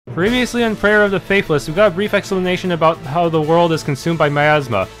Previously on Prayer of the Faithless, we got a brief explanation about how the world is consumed by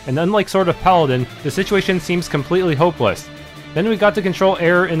miasma, and unlike Sword of Paladin, the situation seems completely hopeless. Then we got to control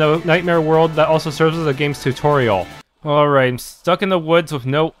Aeyr in a nightmare world that also serves as a game's tutorial. Alright, I'm stuck in the woods with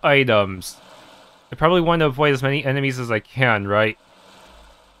no items. I probably want to avoid as many enemies as I can, right?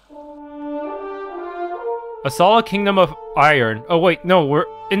 Asala, Kingdom of Aeyr. Oh wait, no, we're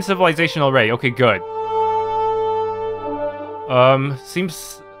in civilization already. Okay, good.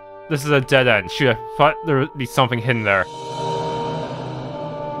 Seems this is a dead end. Shoot, I thought there would be something hidden there.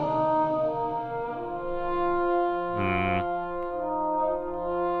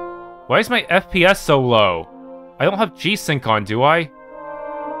 Why is my FPS so low? I don't have G-Sync on, do I?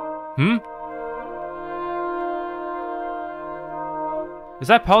 Is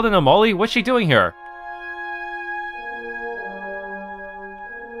that Paladin Amali? What's she doing here?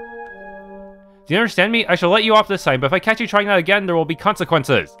 Do you understand me? I shall let you off this time, but if I catch you trying that again, there will be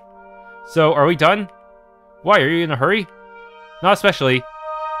consequences. So, are we done? Why, are you in a hurry? Not especially.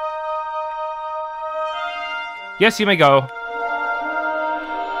 Yes, you may go.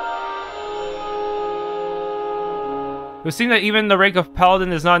 It would seem that even the rank of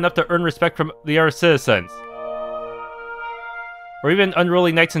Paladin is not enough to earn respect from the other citizens. Or even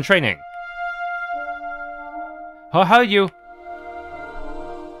unruly knights in training. Oh, how you?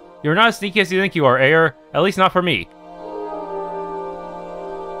 You're not as sneaky as you think you are, Aeyr. At least not for me.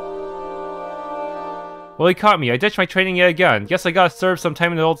 Well, he caught me. I ditched my training yet again. Guess I gotta serve some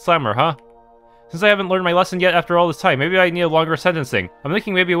time in the old slammer, huh? Since I haven't learned my lesson yet after all this time, maybe I need a longer sentencing. I'm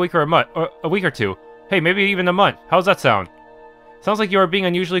thinking maybe a week or a week or two. Hey, maybe even a month. How's that sound? Sounds like you are being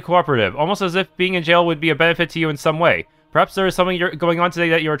unusually cooperative, almost as if being in jail would be a benefit to you in some way. Perhaps there is something going on today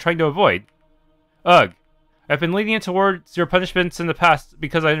that you are trying to avoid. Ugh. I've been lenient towards your punishments in the past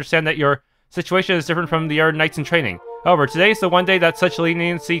because I understand that your situation is different from the other knights in training. However, today is the one day that such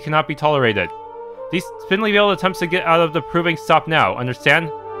leniency cannot be tolerated. These thinly-veiled attempts to get out of the proving stop now, understand?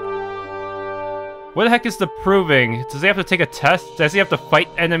 What the heck is the proving? Does he have to take a test? Does he have to fight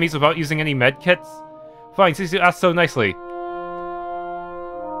enemies without using any medkits? Fine, since you asked so nicely.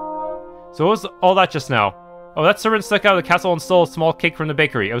 So what was all that just now? Oh, that servant stuck out of the castle and stole a small cake from the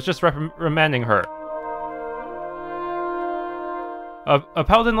bakery. I was just reprimanding her. A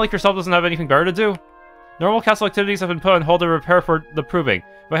paladin like yourself doesn't have anything better to do? Normal castle activities have been put on hold to prepare for the proving.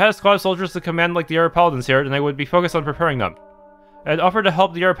 If I had a squad of soldiers to command like the other paladins here, then I would be focused on preparing them. I had offered to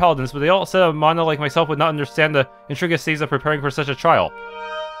help the other paladins, but they all said a mana like myself would not understand the intricacies of preparing for such a trial.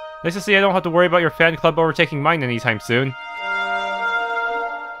 Nice to see I don't have to worry about your fan club overtaking mine anytime soon.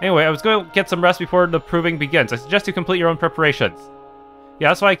 Anyway, I was going to get some rest before the proving begins. I suggest you complete your own preparations. Yeah,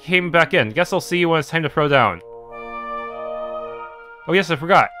 that's why I came back in. Guess I'll see you when it's time to throw down. Oh yes, I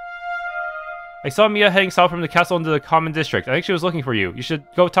forgot. I saw Mia heading south from the castle into the common district. I think she was looking for you. You should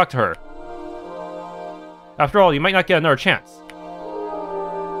go talk to her. After all, you might not get another chance.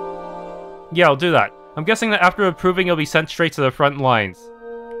 Yeah, I'll do that. I'm guessing that after the proving, you'll be sent straight to the front lines.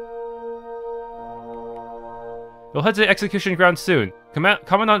 You'll head to the execution ground soon.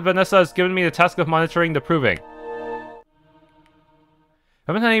 Commandant Vanessa has given me the task of monitoring the proving. I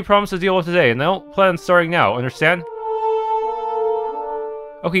haven't had any problems to deal with today, and I don't plan on starting now, understand?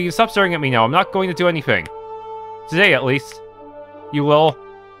 Okay, you can stop staring at me now. I'm not going to do anything. Today, at least. You will.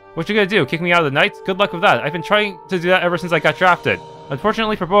 What you gonna do? Kick me out of the Knights? Good luck with that. I've been trying to do that ever since I got drafted.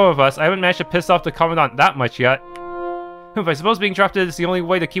 Unfortunately for both of us, I haven't managed to piss off the Commandant that much yet. I suppose being drafted is the only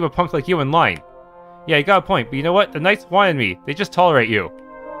way to keep a punk like you in line. Yeah, you got a point, but you know what? The Knights wanted me. They just tolerate you.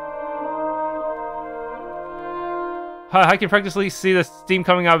 I can practically see the steam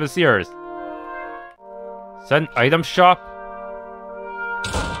coming out of his ears. Is that an item shop?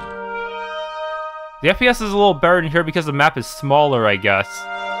 The FPS is a little better in here because the map is smaller, I guess.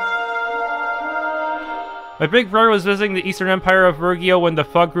 My big brother was visiting the Eastern Empire of Vergio when the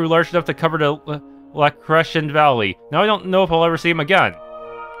fog grew large enough to cover the Lacretian Valley. Now I don't know if I'll ever see him again.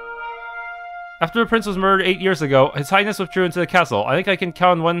 After the prince was murdered 8 years ago, His Highness withdrew into the castle. I think I can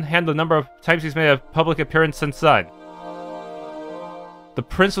count on one hand the number of times he's made a public appearance since then. The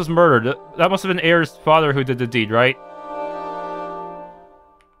prince was murdered. That must have been Aeyr's father who did the deed, right?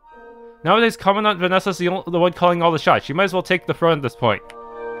 Nowadays, Commandant Vanessa's the one calling all the shots. She might as well take the front at this point.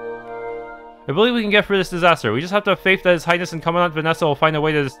 I believe we can get through this disaster. We just have to have faith that His Highness and Commandant Vanessa will find a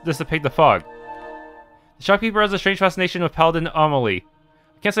way to dissipate the fog. The shopkeeper has a strange fascination with Paladin Amelie.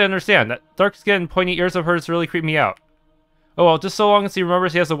 I can't say I understand. That dark skin and pointy ears of hers really creep me out. Oh well, just so long as he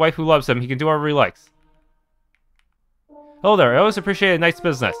remembers he has a wife who loves him, he can do whatever he likes. Hello there, I always appreciate a nice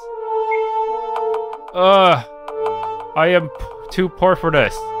business. I am too poor for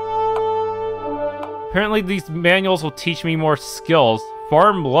this. Apparently these manuals will teach me more skills.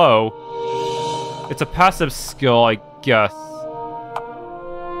 Farm low. It's a passive skill, I guess.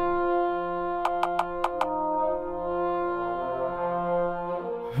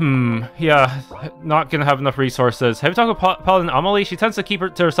 Yeah, not gonna have enough resources. Have you talked with Paladin Amelie? She tends to keep her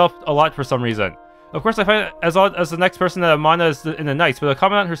to herself a lot for some reason. Of course, I find it as odd as the next person that Amana is in the Knights, but the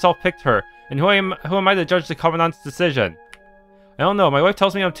Commandant herself picked her, and who am I to judge the Commandant's decision? I don't know, my wife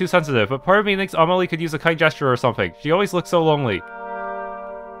tells me I'm too sensitive, but part of me thinks Amelie could use a kind gesture or something. She always looks so lonely.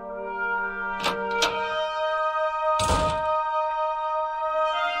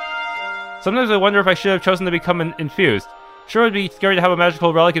 Sometimes I wonder if I should have chosen to become infused. Sure, it would be scary to have a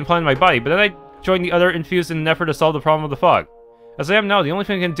magical relic implanted in my body, but then I'd join the other infused in an effort to solve the problem of the fog. As I am now, the only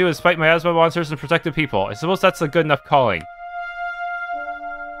thing I can do is fight miasma monsters and protect the people. I suppose that's a good enough calling.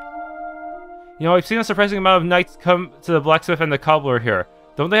 You know, I've seen a surprising amount of knights come to the blacksmith and the cobbler here.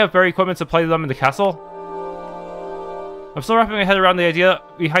 Don't they have better equipment supplied to them in the castle? I'm still wrapping my head around the idea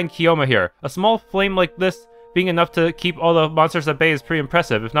behind Kioma here. A small flame like this being enough to keep all the monsters at bay is pretty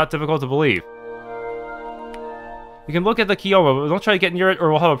impressive, if not difficult to believe. You can look at the Kioma, but don't try to get near it or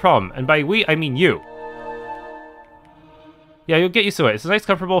we'll have a problem. And by we, I mean you. Yeah, you'll get used to it. It's a nice,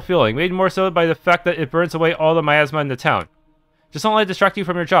 comfortable feeling, made more so by the fact that it burns away all the miasma in the town. Just don't let it distract you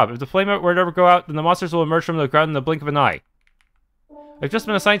from your job. If the flame were to ever go out, then the monsters will emerge from the ground in the blink of an eye. I've just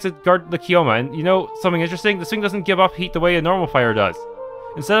been assigned to guard the Kioma, and you know something interesting? This thing doesn't give off heat the way a normal fire does.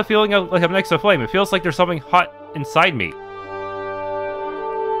 Instead of feeling like I'm next to a flame, it feels like there's something hot inside me.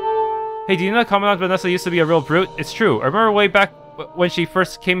 Hey, do you know that Commandant Vanessa used to be a real brute? It's true. I remember way back when she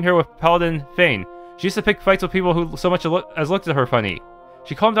first came here with Paladin Fane. She used to pick fights with people who so much as looked at her funny.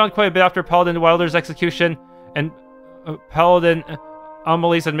 She calmed down quite a bit after Paladin Wilder's execution and Paladin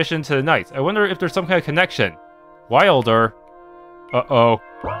Amelie's admission to the Knights. I wonder if there's some kind of connection. Wilder? Uh-oh.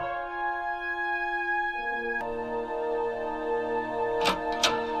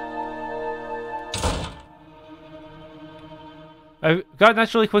 I've got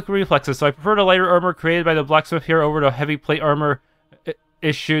naturally quick reflexes, so I prefer the lighter armor created by the blacksmith here over the heavy plate armor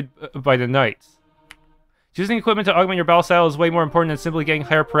issued by the Knights. Choosing equipment to augment your battle style is way more important than simply getting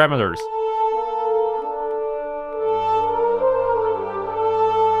higher parameters.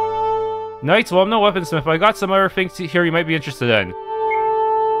 Knights, well, I'm no weaponsmith, but I got some other things here you might be interested in.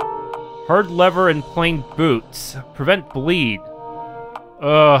 Hard lever and plain boots. Prevent bleed.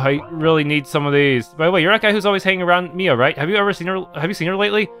 Ugh, I really need some of these. By the way, you're that guy who's always hanging around Mia, right? Have you seen her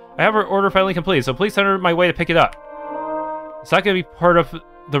lately? I have her order finally completed, so please send her my way to pick it up. Is that gonna be part of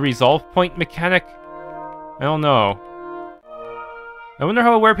the resolve point mechanic? I don't know. I wonder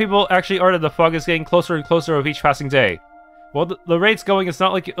how aware people actually are that the fog is getting closer and closer with each passing day. Well, the rate's going, it's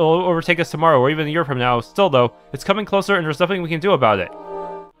not like it'll overtake us tomorrow or even a year from now. Still, though, it's coming closer and there's nothing we can do about it.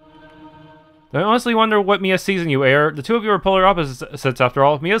 I honestly wonder what Mia sees in you, Aeyr. The two of you are polar opposites, after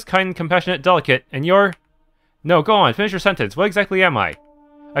all. Mia's kind, compassionate, delicate, and you're... No, go on, finish your sentence. What exactly am I?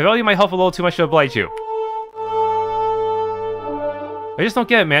 I value my health a little too much to oblige you. I just don't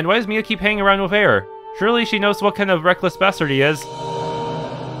get it, man. Why does Mia keep hanging around with Aeyr? Surely she knows what kind of reckless bastard he is.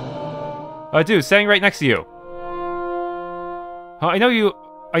 Dude, standing right next to you. I know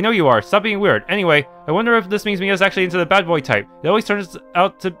you are. Stop being weird. Anyway, I wonder if this means Mia's actually into the bad boy type. It always turns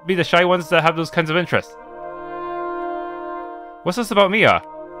out to be the shy ones that have those kinds of interests. What's this about Mia?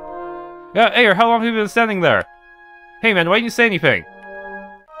 Yeah, Aeyr, how long have you been standing there? Hey man, why didn't you say anything?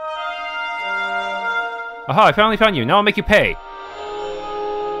 Aha, I finally found you. Now I'll make you pay.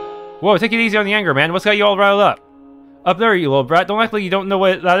 Whoa, take it easy on the anger, man. What's got you all riled up? Up there, you little brat. Don't act like you don't know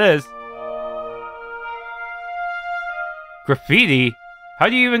what that is. Graffiti? How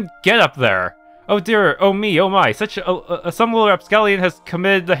do you even get up there? Oh dear, oh me, oh my. Some little rapscallion has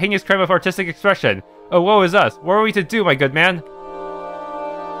committed the heinous crime of artistic expression. Oh, woe is us. What are we to do, my good man?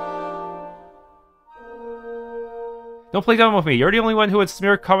 Don't play dumb with me. You're the only one who would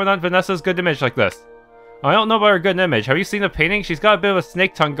smear Commandant Vanessa's good image like this. I don't know about her good image. Have you seen the painting? She's got a bit of a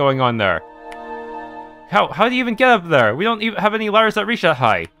snake tongue going on there. How do you even get up there? We don't even have any ladders that reach that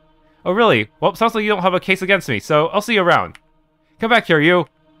high. Oh really? Well, sounds like you don't have a case against me, so I'll see you around. Come back here, you!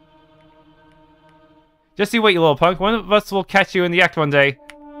 Just you wait, you little punk. One of us will catch you in the act one day.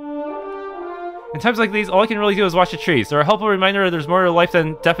 In times like these, all I can really do is watch the trees. They're a helpful reminder that there's more to life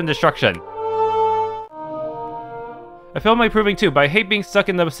than death and destruction. I failed my proving too, but I hate being stuck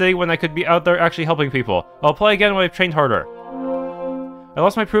in the city when I could be out there actually helping people. I'll apply again when I've trained harder. I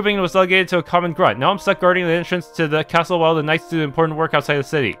lost my proving and was delegated to a common grunt. Now I'm stuck guarding the entrance to the castle while the knights do important work outside the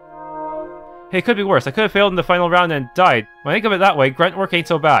city. Hey, it could be worse. I could have failed in the final round and died. When I think of it that way, grunt work ain't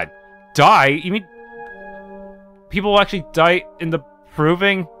so bad. Die? You mean... people will actually die in the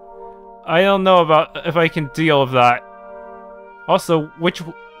proving? I don't know about if I can deal with that. Also,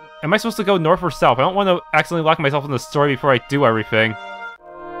 am I supposed to go north or south? I don't want to accidentally lock myself in the story before I do everything.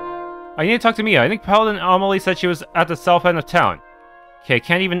 I need to talk to Mia. I think Paladin Amelie said she was at the south end of town. Okay, I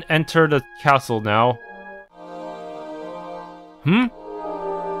can't even enter the castle now.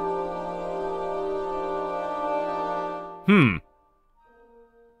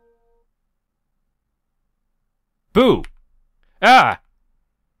 Boo! Ah!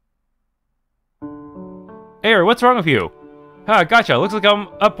 Aeyr, what's wrong with you? Ah, gotcha. Looks like I'm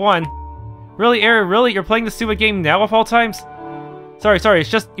up one. Really, Aeyr? Really? You're playing this stupid game now of all times? Sorry, it's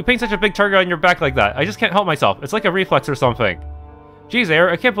just you paint such a big target on your back like that. I just can't help myself. It's like a reflex or something. Jeez,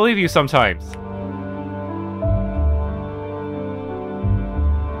 Aeyr, I can't believe you sometimes.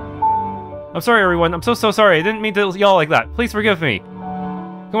 I'm sorry, everyone. I'm so sorry. I didn't mean to yell like that. Please forgive me.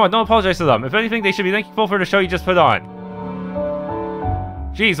 Come on, don't apologize to them. If anything, they should be thankful for the show you just put on.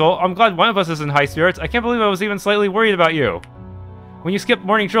 Jeez, well, I'm glad one of us is in high spirits. I can't believe I was even slightly worried about you. When you skipped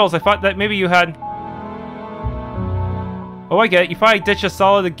morning drills, I thought that maybe you had... Oh, I get it. You thought I ditched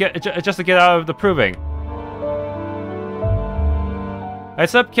Asala just to get out of the proving. I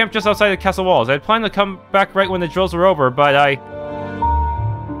set up camp just outside the castle walls. I had planned to come back right when the drills were over, but I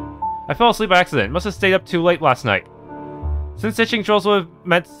fell asleep by accident. Must have stayed up too late last night. Since ditching drills would have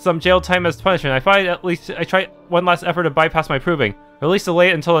meant some jail time as punishment, I thought at least I tried one last effort to bypass my proving, or at least delay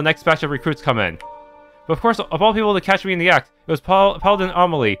it until the next batch of recruits come in. But of course, of all people to catch me in the act, it was Paladin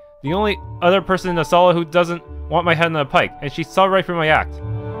Amelie, the only other person in Asala who doesn't want my head on a pike, and she saw right through my act.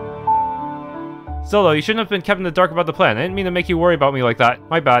 Still though, you shouldn't have been kept in the dark about the plan. I didn't mean to make you worry about me like that.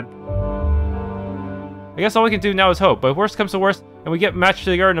 My bad. I guess all we can do now is hope, but if worst comes to worst, and we get matched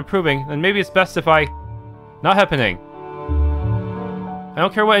together in the proving, then maybe it's best if I... Not happening. I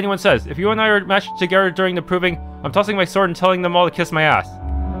don't care what anyone says. If you and I are matched together during the proving, I'm tossing my sword and telling them all to kiss my ass.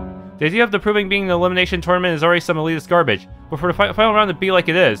 The idea of the proving being an elimination tournament is already some elitist garbage, but for the final round to be like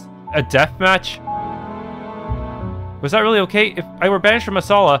it is, a death match? Was that really okay? If I were banished from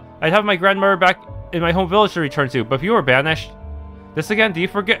Asala, I'd have my grandmother back in my home village to return to, but if you were banished... This again? Do you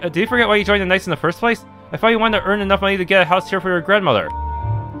forget why you joined the Knights in the first place? I thought you wanted to earn enough money to get a house here for your grandmother.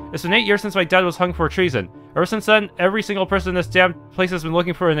 It's been 8 years since my dad was hung for treason. Ever since then, every single person in this damn place has been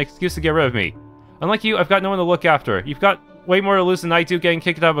looking for an excuse to get rid of me. Unlike you, I've got no one to look after. You've got way more to lose than I do getting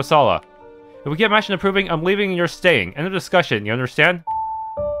kicked out of Asala. If we get matched in the proving, I'm leaving and you're staying. End of discussion, you understand?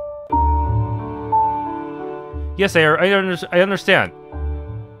 Yes, Aeyr, I understand.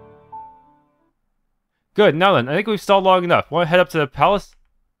 Good, now then, I think we've stalled long enough. Want to head up to the palace?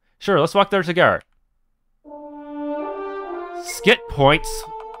 Sure, let's walk there together. Skit points?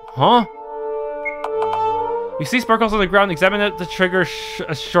 Huh? You see sparkles on the ground, examine it to trigger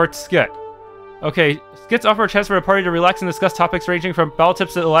a short skit. Okay, skits offer a chance for a party to relax and discuss topics ranging from battle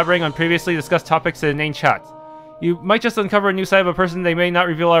tips to elaborating on previously discussed topics in inane chats. You might just uncover a new side of a person they may not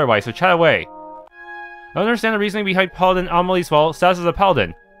reveal otherwise, so chat away. I understand the reasoning behind Paladin Amelie's status as a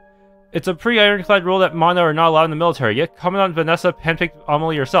paladin. It's a pretty ironclad rule that mana are not allowed in the military, yet Commandant Vanessa handpicked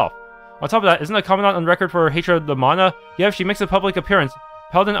Amelie herself. On top of that, isn't the Commandant on record for her hatred of the mana? Yet if she makes a public appearance,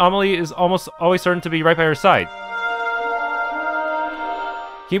 Paladin Amelie is almost always certain to be right by her side.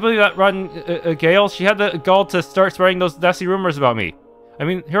 Can you believe that rotten Gale? She had the gall to start spreading those nasty rumors about me. I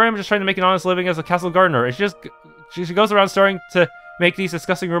mean, here I am just trying to make an honest living as a castle gardener, and she goes around starting to make these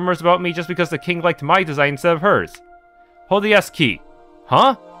disgusting rumors about me just because the king liked my design instead of hers. Hold the S key.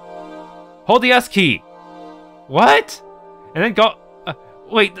 Huh? Hold the S key. What? And then go...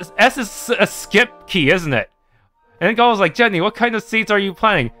 wait, this S is a skip key, isn't it? And then Gaul was like, Jenny, what kind of seeds are you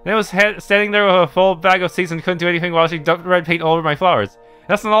planting? And I was standing there with a full bag of seeds and couldn't do anything while she dumped red paint all over my flowers.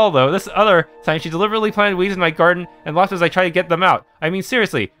 That's not all, though. This other time, she deliberately planted weeds in my garden and laughed as I tried to get them out. I mean,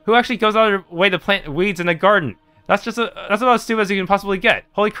 seriously, who actually goes out of their way to plant weeds in a garden? That's about as stupid as you can possibly get.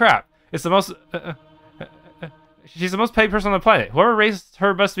 Holy crap. It's the most... she's the most paid person on the planet. Whoever raised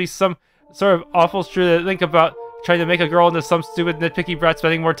her must be some sort of awful shrew to think about trying to make a girl into some stupid nitpicky brat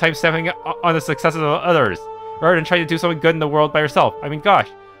spending more time stamping on the successes of others, rather than trying to do something good in the world by herself. I mean, gosh.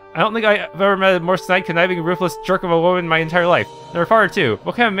 I don't think I've ever met a more snide, conniving, ruthless jerk of a woman in my entire life. And her father, too.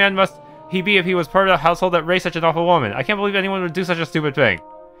 What kind of man must he be if he was part of a household that raised such an awful woman? I can't believe anyone would do such a stupid thing.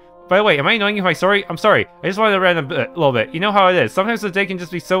 By the way, am I annoying you by sorry? I'm sorry. I just wanted to rant a little bit. You know how it is. Sometimes the day can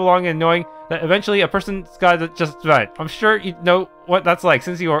just be so long and annoying that eventually a person's gotta just vent. I'm sure you know what that's like,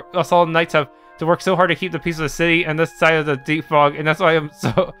 since you Asala Knights have to work so hard to keep the peace of the city and this side of the deep fog, and that's why I'm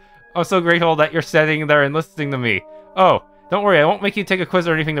so grateful that you're standing there and listening to me. Oh. Don't worry, I won't make you take a quiz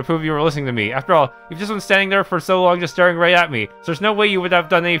or anything to prove you were listening to me. After all, you've just been standing there for so long just staring right at me, so there's no way you would have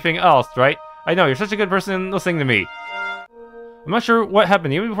done anything else, right? I know, you're such a good person listening to me. I'm not sure what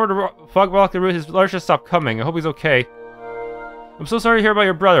happened. Even before the fog blocked the route, his large just stopped coming. I hope he's okay. I'm so sorry to hear about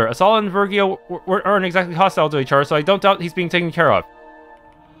your brother. Asala and Vergil aren't exactly hostile to each other, so I don't doubt he's being taken care of.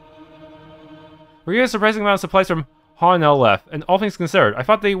 We're getting a surprising amount of supplies from Hellscape, and all things considered, I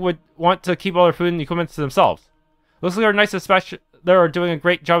thought they would want to keep all their food and equipment to themselves. Looks like our Knights Dispatch there are doing a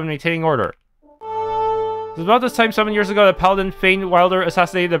great job in maintaining order. It was about this time 7 years ago that Paladin Fane Wilder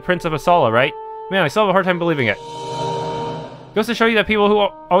assassinated the Prince of Asala, right? Man, I still have a hard time believing it. Goes to show you that people who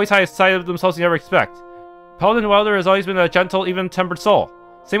always hide a side of themselves you never expect. Paladin Wilder has always been a gentle, even-tempered soul.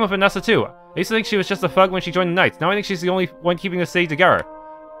 Same with Vanessa too. I used to think she was just a thug when she joined the Knights. Now I think she's the only one keeping the city together.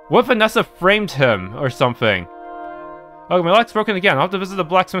 What if Vanessa framed him or something? Oh, my lock's broken again. I'll have to visit the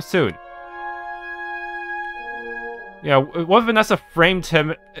blacksmith soon. Yeah, what if Vanessa framed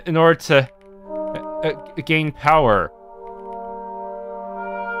him in order to gain power?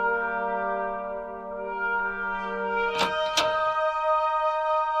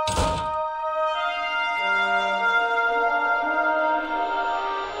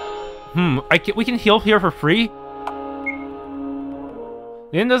 We can heal here for free?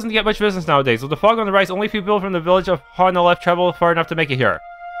 The inn doesn't get much business nowadays. With the fog on the rise, only a few people from the village of Hellscape travel far enough to make it here.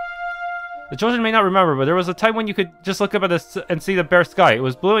 The children may not remember, but there was a time when you could just look up at this and see the bare sky. It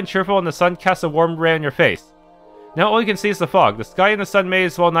was blue and cheerful, and the sun cast a warm ray on your face. Now all you can see is the fog. The sky and the sun may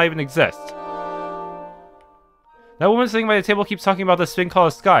as well not even exist. That woman sitting by the table keeps talking about this thing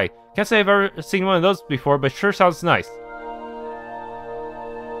called a sky. Can't say I've ever seen one of those before, but sure sounds nice.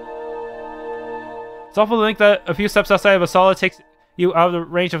 It's awful to think that a few steps outside of Asala takes you out of the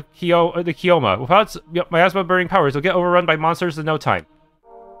range of the Kioma. Without its miasma burning powers, you'll get overrun by monsters in no time.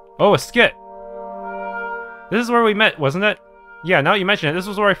 Oh, a skit! This is where we met, wasn't it? Yeah, now you mention it, this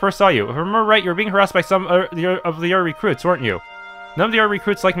was where I first saw you. If I remember right, you were being harassed by some of the Aeyr recruits, weren't you? None of the Aeyr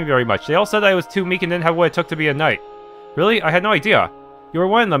recruits liked me very much. They all said I was too meek and didn't have what it took to be a knight. Really? I had no idea. You were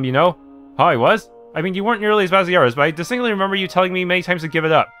one of them, you know. Oh, I was? I mean, you weren't nearly as bad as the others, but I distinctly remember you telling me many times to give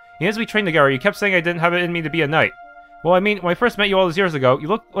it up. And as we trained together, you kept saying I didn't have it in me to be a knight. Well, I mean, when I first met you all those years ago, you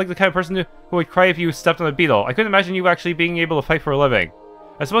looked like the kind of person who would cry if you stepped on a beetle. I couldn't imagine you actually being able to fight for a living.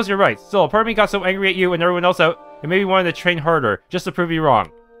 I suppose you're right. Still, a part of me got so angry at you and everyone else out, and maybe wanted to train harder, just to prove you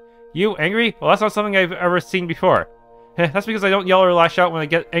wrong. You? Angry? Well, that's not something I've ever seen before. That's because I don't yell or lash out when I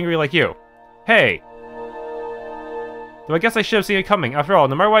get angry like you. Hey! Though I guess I should have seen it coming. After all,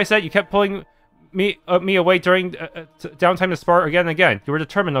 no matter what I said, you kept pulling me away during downtime to spar again and again. You were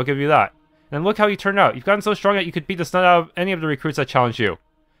determined, I'll give you that. And look how you turned out. You've gotten so strong that you could beat the snot out of any of the recruits that challenged you.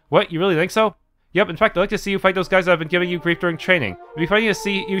 What? You really think so? Yep, in fact, I'd like to see you fight those guys that have been giving you grief during training. It'd be funny to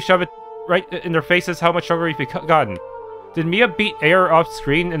see you shove it right in their faces how much stronger you've gotten. Did Mia beat Aeyr off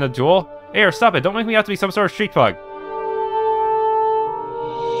screen in a duel? Aeyr, stop it. Don't make me out to be some sort of street thug.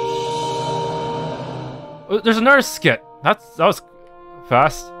 There's another skit. That was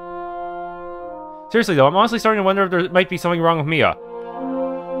fast. Seriously though, I'm honestly starting to wonder if there might be something wrong with Mia.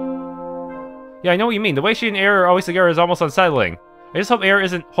 Yeah, I know what you mean. The way she and Aeyr are always together is almost unsettling. I just hope Aeyr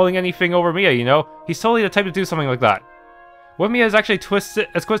isn't holding anything over Mia, you know? He's totally the type to do something like that. What if Mia is actually twisted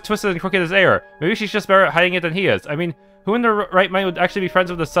and crooked as Aeyr? Maybe she's just better at hiding it than he is. I mean, who in their right mind would actually be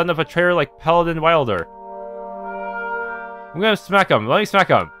friends with the son of a traitor like Paladin Wilder? I'm gonna smack him. Let me smack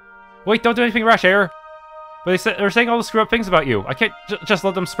him. Wait, don't do anything rash, Aeyr. But they're saying all the screw-up things about you. I can't just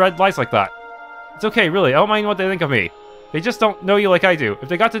let them spread lies like that. It's okay, really. I don't mind what they think of me. They just don't know you like I do. If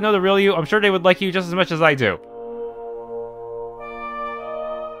they got to know the real you, I'm sure they would like you just as much as I do.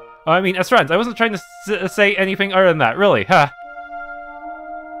 I mean, as friends, I wasn't trying to say anything other than that, really, huh?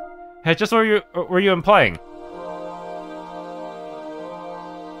 Hey, just what were you implying?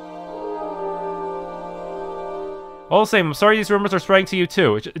 All the same, I'm sorry these rumors are spreading to you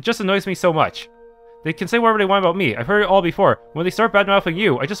too. It just annoys me so much. They can say whatever they want about me. I've heard it all before. When they start badmouthing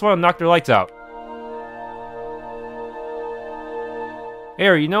you, I just want to knock their lights out.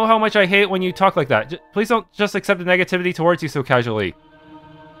 Aeyr, you know how much I hate it when you talk like that. Please don't just accept the negativity towards you so casually.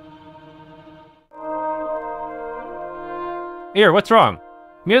 Aeyr, what's wrong?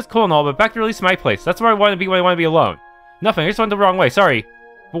 Mia's cool and all, but back to release my place. That's where I want to be when I want to be alone. Nothing, I just went the wrong way, sorry.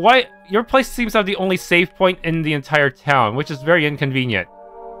 But why? Your place seems to have the only save point in the entire town, which is very inconvenient.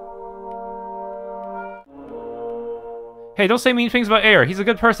 Hey, don't say mean things about Aeyr. He's a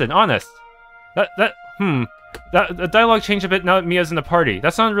good person, honest. The dialogue changed a bit now that Mia's in the party.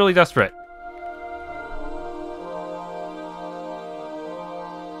 That sounded really desperate.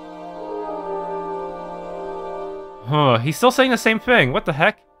 Huh, he's still saying the same thing. What the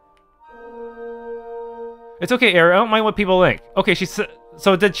heck? It's okay, Aeyr. I don't mind what people think. Okay,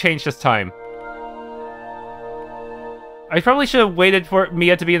 so it did change this time. I probably should have waited for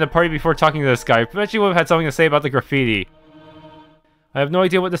Mia to be in the party before talking to this guy. I bet she would have had something to say about the graffiti. I have no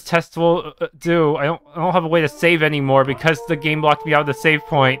idea what this test will do. I don't have a way to save anymore because the game blocked me out of the save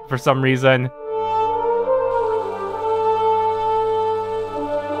point for some reason.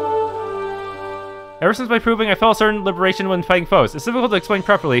 Ever since my proving, I felt a certain liberation when fighting foes. It's difficult to explain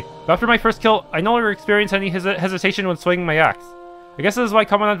properly, but after my first kill, I no longer experience any hesitation when swinging my axe. I guess this is why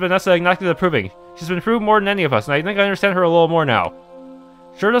Commandant Vanessa enacted the proving. She's been through more than any of us, and I think I understand her a little more now.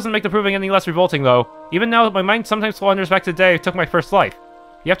 Sure doesn't make the proving any less revolting, though. Even now, my mind sometimes wanders back to the day I took my first life.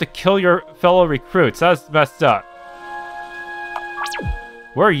 You have to kill your fellow recruits. That's messed up.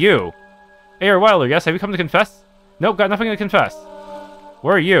 Where are you? Aeyr Wilder, yes? Have you come to confess? Nope, got nothing to confess.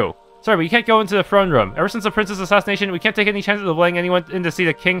 Where are you? Sorry, but you can't go into the throne room. Ever since the prince's assassination, we can't take any chances of letting anyone in to see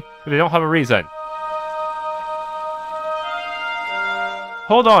the king if they don't have a reason.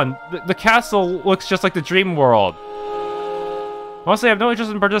 Hold on, the castle looks just like the dream world. Honestly, I have no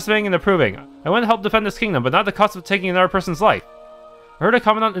interest in participating in the proving. I want to help defend this kingdom, but not at the cost of taking another person's life. I heard a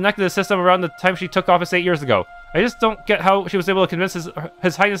commandant enacted the system around the time she took office 8 years ago. I just don't get how she was able to convince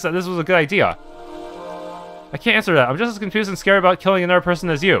His Highness that this was a good idea. I can't answer that. I'm just as confused and scared about killing another person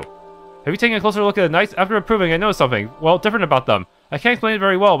as you. Have you taken a closer look at the knights? After approving, I noticed something, well, different about them. I can't explain it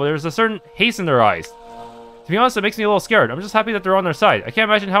very well, but there's a certain haste in their eyes. To be honest, it makes me a little scared. I'm just happy that they're on their side. I can't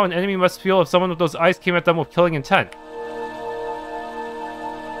imagine how an enemy must feel if someone with those eyes came at them with killing intent.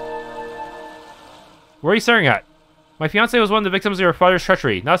 Where are you staring at? My fiancé was one of the victims of your father's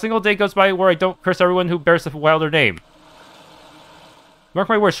treachery. Not a single day goes by where I don't curse everyone who bears the Wilder name. Mark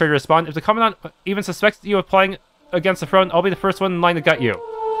my words, traitor, respond. If the Commandant even suspects you of plotting against the throne, I'll be the first one in line to gut you.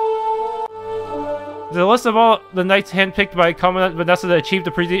 There's a list of all the knights handpicked by Commandant Vanessa that achieved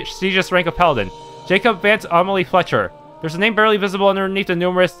the prestigious rank of Paladin. Jacob Vance Amelie Fletcher. There's a name barely visible underneath the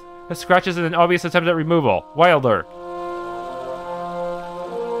numerous scratches in an obvious attempt at removal. Wilder.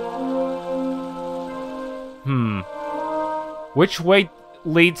 Which way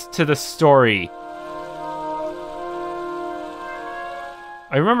leads to the story?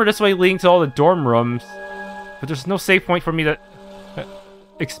 I remember this way leading to all the dorm rooms, but there's no save point for me to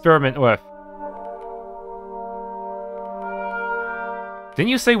experiment with. Didn't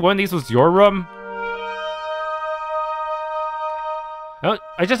you say one of these was your room?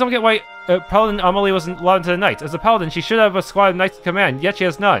 I just don't get why Paladin Amelie wasn't allowed into the Knights. As a Paladin, she should have a squad of Knights to command, yet she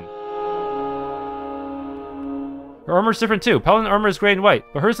has none. Her armor's different too. Paladin armor is gray and white,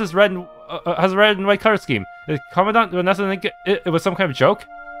 but hers is red and, has a red and white color scheme. Did Commandant Vanessa think it was some kind of joke?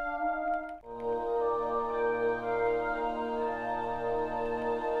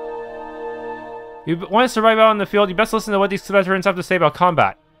 You want to survive out in the field, you best listen to what these veterans have to say about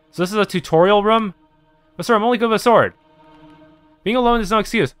combat. So this is a tutorial room? But sir, I'm only good with a sword. Being alone is no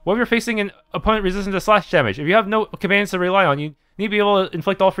excuse. What if you're facing an opponent resistant to slash damage? If you have no companions to rely on, you need to be able to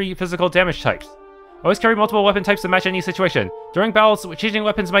inflict all 3 physical damage types. Always carry multiple weapon types to match any situation. During battles, changing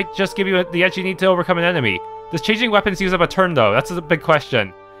weapons might just give you the edge you need to overcome an enemy. Does changing weapons use up a turn though? That's a big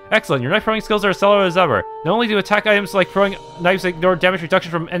question. Excellent, your knife throwing skills are as stellar as ever. Not only do attack items like throwing knives ignore damage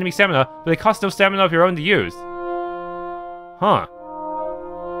reduction from enemy stamina, but they cost no stamina of your own to use. Huh.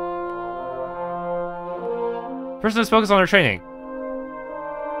 First, let's focus on our training.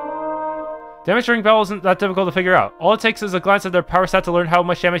 Damage during battle isn't that difficult to figure out. All it takes is a glance at their power stat to learn how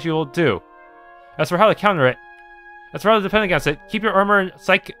much damage you will do. As for how to counter it, that's rather depend against it. Keep your armor and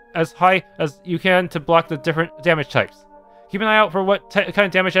psych as high as you can to block the different damage types. Keep an eye out for what kind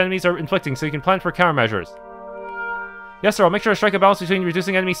of damage enemies are inflicting so you can plan for countermeasures. Yes sir, I'll make sure to strike a balance between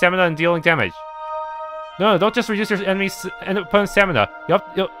reducing enemy stamina and dealing damage. No, don't just reduce your enemy's opponent's stamina.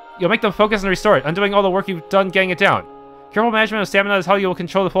 You'll make them focus and restore it, undoing all the work you've done getting it down. Careful management of stamina is how you will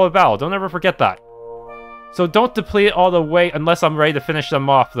control the flow of battle. Don't ever forget that. So don't deplete it all the way unless I'm ready to finish them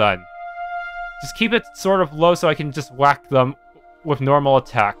off then. Just keep it sort of low so I can just whack them with normal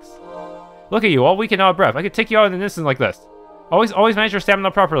attacks. Look at you, all weak and out of breath. I could take you out in an instant like this. Always manage your stamina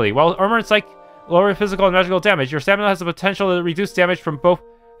properly. While armor and psych lower physical and magical damage, your stamina has the potential to reduce damage from both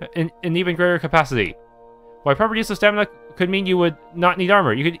in even greater capacity. While proper use of stamina could mean you would not need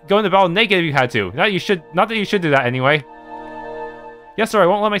armor. You could go into battle naked if you had to. Not that you should do that anyway. Yes sir, I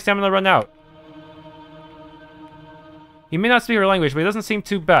won't let my stamina run out. He may not speak our language, but he doesn't seem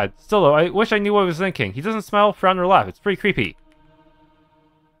too bad. Still though, I wish I knew what he was thinking. He doesn't smile, frown, or laugh. It's pretty creepy.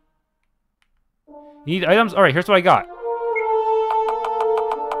 You need items? Alright, here's what I got.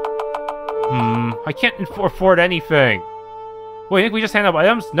 I can't afford anything. Wait, you think we just hand out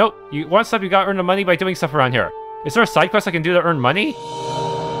items? Nope. You want stuff, you gotta earn the money by doing stuff around here. Is there a side quest I can do to earn money?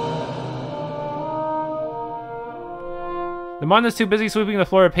 The mon is too busy sweeping the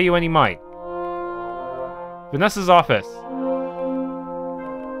floor to pay you any mind. Vanessa's office.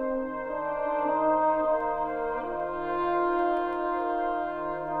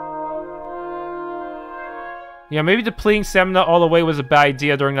 Yeah, maybe depleting stamina all the way was a bad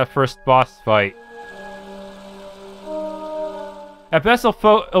idea during that first boss fight. At best,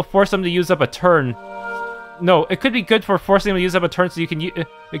 it'll force them to use up a turn. No, it could be good for forcing them to use up a turn so you can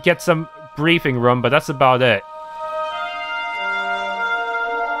get some briefing room, but that's about it.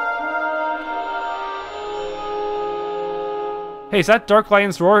 Hey, is that Dark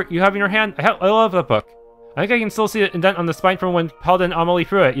Lion's Roar you have in your hand? I love that book. I think I can still see the indent on the spine from when Paladin Amelie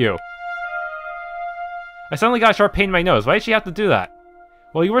threw it at you. I suddenly got a sharp pain in my nose. Why did she have to do that?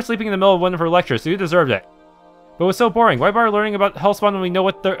 Well, you were sleeping in the middle of one of her lectures, so you deserved it. But it was so boring. Why bother learning about Hellspawn when we know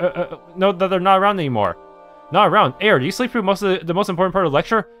know that they're not around anymore? Not around? Aeyr, do you sleep through most of the most important part of the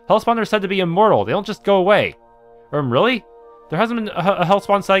lecture? Hellspawn are said to be immortal. They don't just go away. Really? There hasn't been a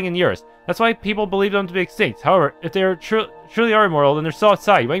Hellspawn sighting in years. That's why people believe them to be extinct. However, if they truly are immortal, then they're still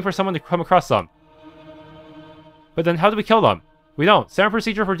outside, waiting for someone to come across them. But then how do we kill them? We don't. Standard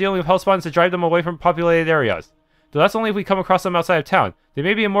procedure for dealing with Hellspawns is to drive them away from populated areas. Though that's only if we come across them outside of town. They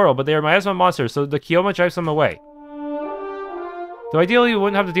may be immortal, but they are miasma monsters, so the Kioma drives them away. Though ideally we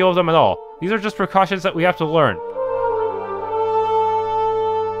wouldn't have to deal with them at all. These are just precautions that we have to learn.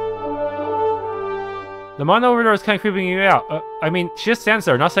 The Mana over there is kind of creeping me out. I mean, she just stands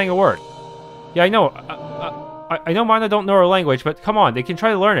there, not saying a word. Yeah, I know. I know Mana don't know her language, but come on, they can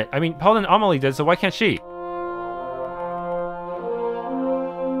try to learn it. I mean, Paladin Amelie did, so why can't she?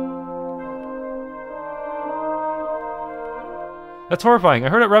 That's horrifying. I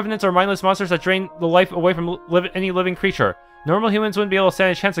heard that revenants are mindless monsters that drain the life away from any living creature. Normal humans wouldn't be able to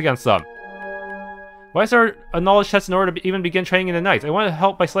stand a chance against them. Why is there a knowledge test in order to even begin training in the night? I want to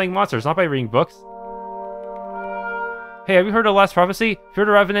help by slaying monsters, not by reading books. Hey, have you heard of the last prophecy? Fear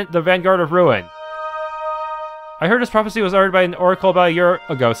the Revenant, the Vanguard of Ruin. I heard this prophecy was uttered by an oracle about a year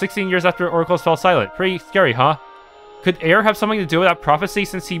ago, 16 years after oracles fell silent. Pretty scary, huh? Could Aeyr have something to do with that prophecy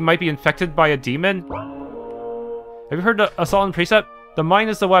since he might be infected by a demon? Have you heard the Assault and Precept? The mind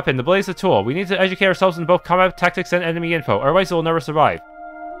is the weapon, the blade is the tool. We need to educate ourselves in both combat tactics and enemy info, otherwise we'll never survive.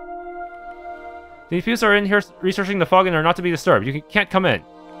 The Infused are in here researching the fog and are not to be disturbed. You can't come in.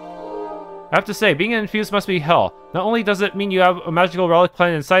 I have to say, being an Infused must be hell. Not only does it mean you have a magical relic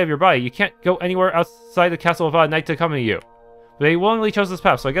planted inside of your body, you can't go anywhere outside the castle without a knight to accompany you. But they willingly chose this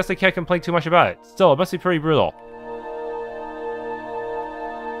path, so I guess they can't complain too much about it. Still, it must be pretty brutal.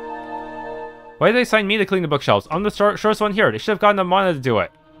 Why did they assign me to clean the bookshelves? I'm the shortest one here. They should have gotten a Mana to do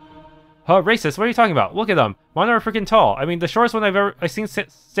it. Huh, racist, what are you talking about? Look at them. Mana are freaking tall. I mean, the shortest one I've seen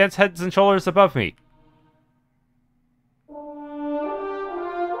stands heads and shoulders above me.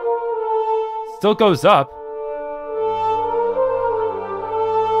 Still goes up.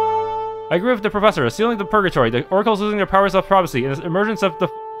 I agree with the professor. The sealing of the purgatory, the oracles losing their powers of prophecy, and the emergence of the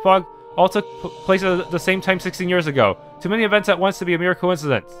fog all took place at the same time 16 years ago. Too many events at once to be a mere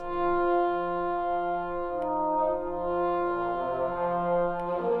coincidence.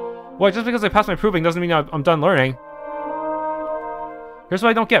 Well, just because I passed my proving doesn't mean I'm done learning. Here's what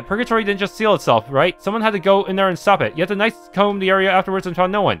I don't get. Purgatory didn't just seal itself, right? Someone had to go in there and stop it. Yet the knights combed the area afterwards and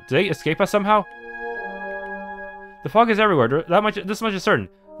found no one. Did they escape us somehow? The fog is everywhere. This much is certain.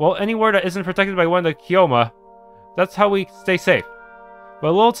 Well, anywhere that isn't protected by one of the Kioma, that's how we stay safe. But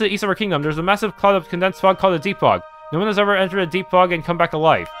a little to the east of our kingdom, there's a massive cloud of condensed fog called a deep fog. No one has ever entered a deep fog and come back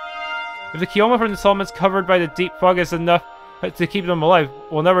alive. If the Kioma from the settlements covered by the deep fog is enough to keep them alive,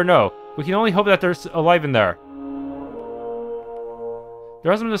 we'll never know. We can only hope that they're alive in there.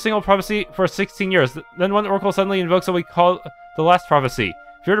 There hasn't been a single prophecy for 16 years. Then one oracle suddenly invokes what we call the last prophecy.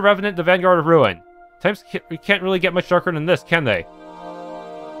 Fear the Revenant, the Vanguard of Ruin. Times can't really get much darker than this, can they?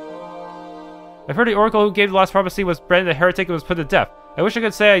 I've heard the oracle who gave the last prophecy was branded a heretic and was put to death. I wish I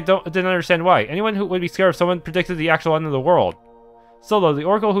could say I didn't understand why. Anyone who would be scared if someone predicted the actual end of the world. Still though, the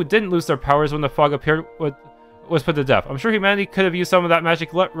oracle who didn't lose their powers when the fog appeared was put to death. I'm sure humanity could have used some of that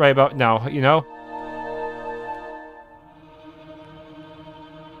magic right about now, you know?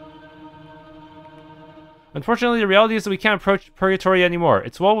 Unfortunately, the reality is that we can't approach Purgatory anymore.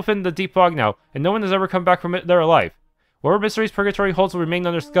 It's well within the deep fog now, and no one has ever come back from it there alive. Whatever mysteries Purgatory holds will remain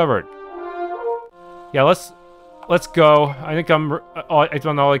undiscovered. Yeah, let's go. I think I've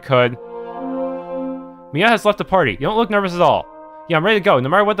done all I could. Mia has left the party. You don't look nervous at all. Yeah, I'm ready to go. No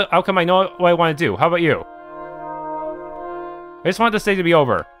matter what the outcome, I know what I want to do. How about you? I just want this day to be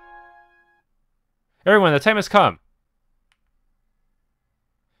over. Everyone, the time has come.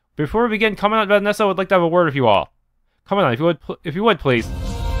 Before we begin, Commandant Vanessa would like to have a word with you all. Commandant, if you would, please.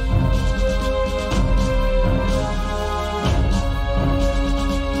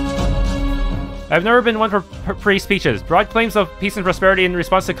 I've never been one for pretty speeches. Broad claims of peace and prosperity in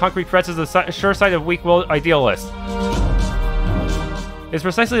response to concrete threats is the sure side of weak-willed idealists. It's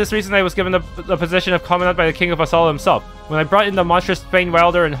precisely this reason I was given the position of commandant by the King of Asala himself, when I brought in the monstrous Fane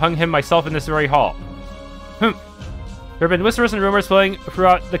Wilder and hung him myself in this very hall. There have been whispers and rumors flowing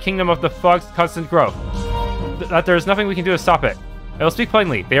throughout the kingdom of the fog's constant growth, that there is nothing we can do to stop it. I will speak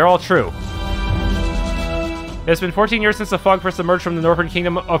plainly, they are all true. It has been 14 years since the fog first emerged from the northern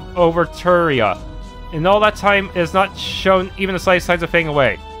kingdom of Overturia. In all that time, it has not shown even the slightest signs of fading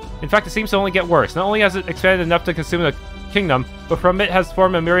away. In fact, it seems to only get worse. Not only has it expanded enough to consume the kingdom, but from it has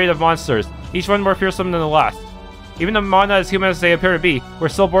formed a myriad of monsters, each one more fearsome than the last. Even the mana, as human as they appear to be, were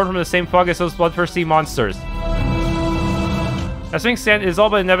still born from the same fog as those bloodthirsty monsters. As things stand, it is all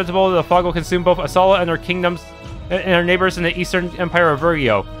but inevitable that the fog will consume both Asala and her kingdoms and her neighbors in the eastern empire of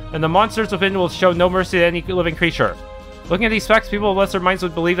Vermillion, and the monsters within will show no mercy to any living creature. Looking at these facts, people with lesser minds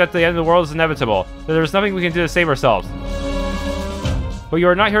would believe that the end of the world is inevitable, that there is nothing we can do to save ourselves. But you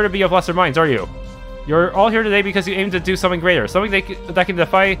are not here to be of lesser minds, are you? You're all here today because you aim to do something greater, something that can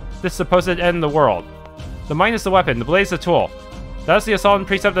defy this supposed end of the world. The mind is the weapon, the blade is the tool. That is the Asalan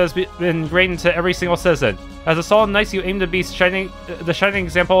precept that has been ingrained into every single citizen. As Asalan Knights, you aim to be the shining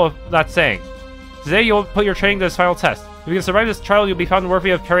example of that saying. Today, you'll put your training to its final test. If you can survive this trial, you'll be found worthy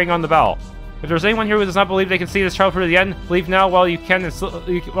of carrying on the battle. If there's anyone here who does not believe they can see this trial through to the end, leave now while you can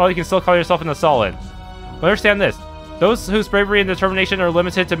still call yourself an Asalan. But understand this. Those whose bravery and determination are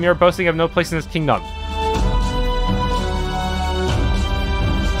limited to mere boasting have no place in this kingdom.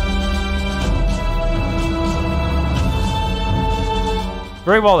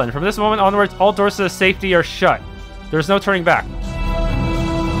 Very well then, from this moment onwards, all doors to safety are shut. There's no turning back.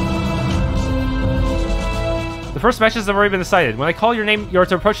 The first matches have already been decided. When I call your name, you are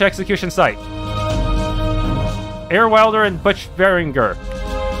to approach the execution site. Aeyr Wilder and Butch Veringer.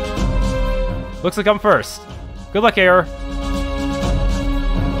 Looks like I'm first. Good luck, Aeyr.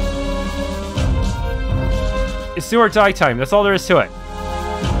 It's do or die time, that's all there is to it.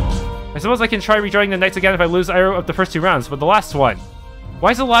 I suppose I can try rejoining the Knights again if I lose either of the first 2 rounds, but the last one... Why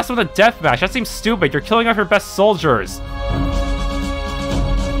is the last one a deathmatch? That seems stupid. You're killing off your best soldiers.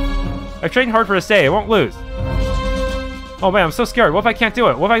 I've trained hard for this day. I won't lose. Oh man, I'm so scared. What if I can't do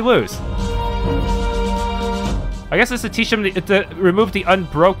it? What if I lose? I guess it's to teach him to remove the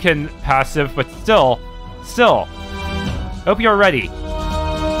unbroken passive, but still. I hope you're ready.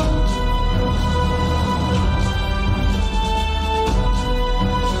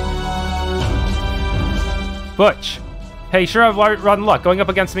 Butch. Hey, sure have rotten luck going up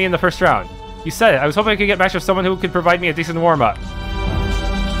against me in the first round. You said it. I was hoping I could get matched with someone who could provide me a decent warm-up.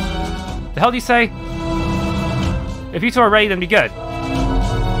 The hell do you say? If you two are ready, then be good.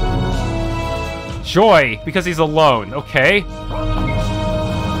 Joy, because he's alone. Okay.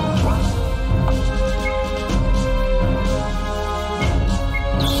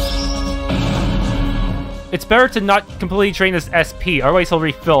 It's better to not completely drain his SP, otherwise he'll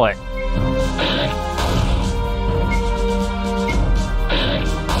refill it.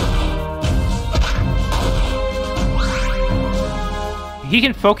 He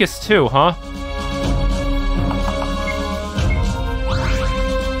can focus too, huh?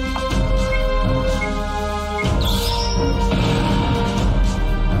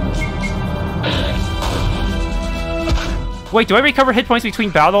 Wait, do I recover hit points between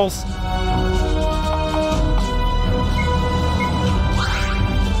battles?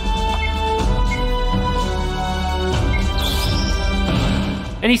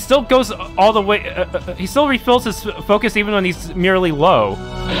 And he still goes all the way... he still refills his focus even when he's merely low.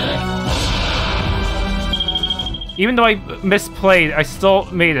 Even though I misplayed, I still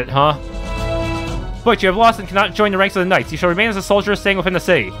made it, huh? But you have lost and cannot join the ranks of the Knights. You shall remain as a soldier staying within the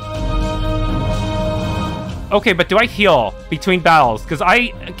city. Okay, but do I heal between battles? Because I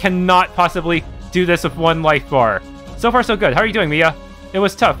cannot possibly do this with 1 life bar. So far, so good. How are you doing, Mia? It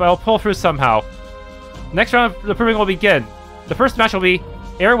was tough, but I'll pull through somehow. Next round of the proving will begin. The first match will be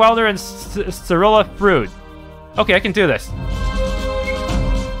Aeyr Wilder and Cyrilla Frood. Okay, I can do this.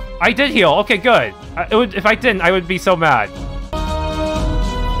 I did heal. Okay, good. If I didn't, I would be so mad.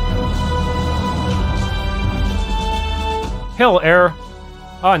 Hail, Aeyr.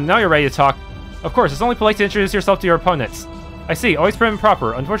 Ah, now you're ready to talk. Of course, it's only polite to introduce yourself to your opponents. I see, always prim and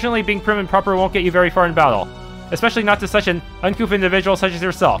proper. Unfortunately, being prim and proper won't get you very far in battle. Especially not to such an uncouth individual such as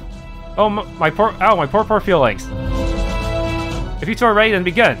yourself. Oh, my poor feelings. If you two are ready, then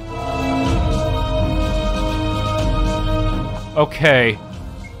begin. Okay.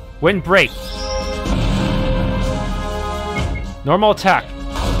 Wind break. Normal attack.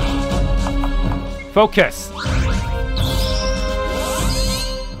 Focus.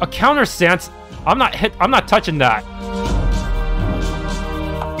 A counter stance? I'm not touching that.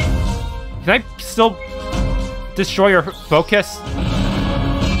 Can I still destroy your focus?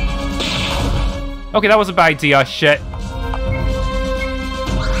 Okay, that was a bad idea. Shit.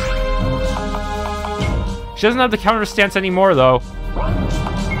 She doesn't have the counter stance anymore, though.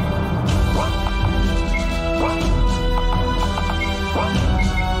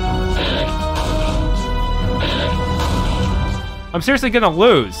 I'm seriously gonna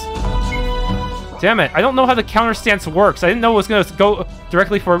lose. Damn it, I don't know how the counter stance works. I didn't know it was gonna go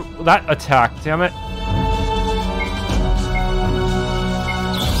directly for that attack. Damn it.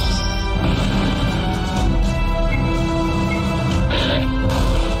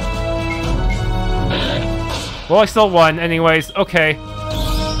 Well, I still won anyways. Okay.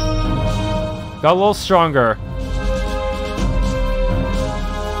 Got a little stronger.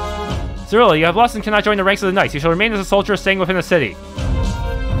 Cyrilla, you have lost and cannot join the ranks of the Knights. You shall remain as a soldier staying within the city.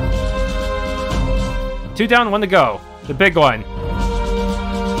 2 down, 1 to go. The big one.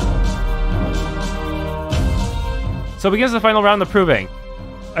 So begins the final round of proving.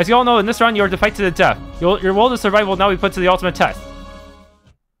 As you all know, in this round you are to fight to the death. Your will to survive will now be put to the ultimate test.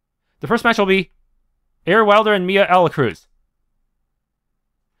 The first match will be Aeyr Wilder and Mia Alacruz.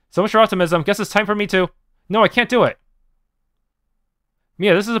 So much for optimism. Guess it's time for me to... No, I can't do it.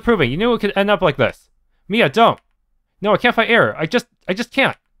 Mia, this is approving. You knew it could end up like this. Mia, don't. No, I can't fight Aeyr. I just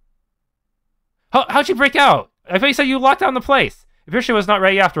can't. How'd you break out? I thought you said you locked down the place. It appears she was not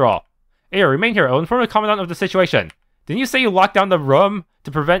ready after all. Aeyr, remain here. I'll inform the Commandant of the situation. Didn't you say you locked down the room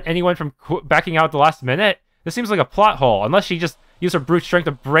to prevent anyone from backing out at the last minute? This seems like a plot hole, unless she just used her brute strength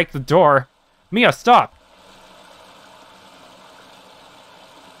to break the door. Mia, stop!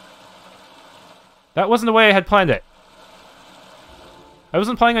 That wasn't the way I had planned it. I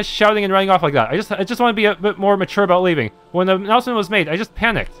wasn't planning on shouting and running off like that. I just want to be a bit more mature about leaving. When the announcement was made, I just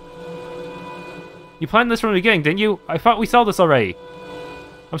panicked. You planned this from the beginning, didn't you? I thought we solved this already.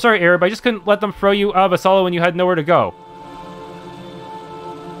 I'm sorry, Aeyr, but I just couldn't let them throw you out of Asala when you had nowhere to go.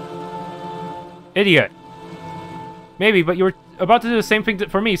 Idiot. Maybe, but you were about to do the same thing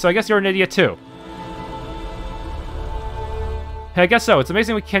for me, so I guess you're an idiot too. I guess so. It's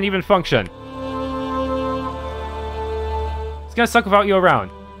amazing we can't even function. It's gonna suck without you around.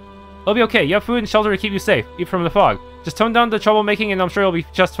 It'll be okay. You have food and shelter to keep you safe, even from the fog. Just tone down the troublemaking and I'm sure you'll be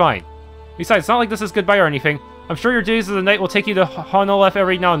just fine. Besides, it's not like this is goodbye or anything. I'm sure your duties of the night will take you to Honolef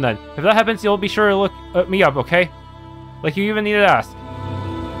every now and then. If that happens, you'll be sure to look me up, okay? Like you even need to ask.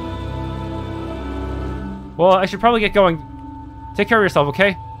 Well, I should probably get going. Take care of yourself,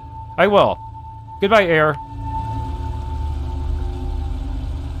 okay? I will. Goodbye, Aeyr.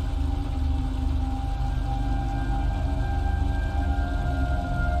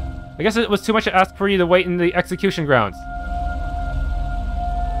 I guess it was too much to ask for you to wait in the execution grounds.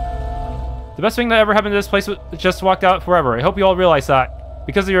 The best thing that ever happened to this place was just walked out forever. I hope you all realize that.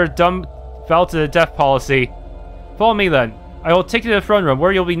 Because of your dumb foul to the death policy. Follow me then. I will take you to the throne room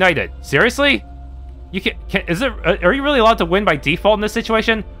where you'll be knighted. Seriously? You are you really allowed to win by default in this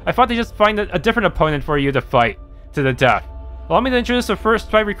situation? I thought they just find a different opponent for you to fight to the death. Allow me to introduce the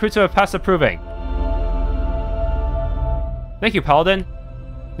first 5 recruits who have passed the proving. Thank you, Paladin.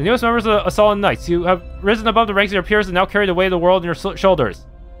 The newest members of the Asala Knights. You have risen above the ranks of your peers and now carry the weight of the world on your shoulders.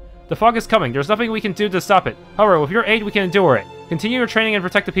 The fog is coming. There's nothing we can do to stop it. However, with your aid, we can endure it. Continue your training and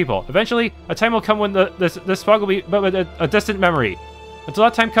protect the people. Eventually, a time will come when this fog will be but a distant memory. Until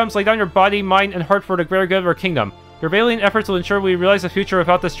that time comes, lay down your body, mind, and heart for the greater good of our kingdom. Your valiant efforts will ensure we realize a future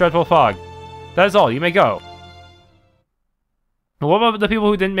without this dreadful fog. That is all. You may go. And what about the people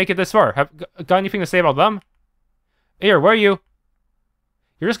who didn't make it this far? Have got anything to say about them? Aeyr, where are you?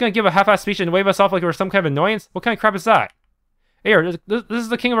 You're just gonna give a half-assed speech and wave us off like we're some kind of annoyance? What kind of crap is that? Aeyr, this is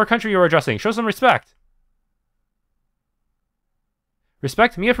the king of our country you're addressing. Show some respect.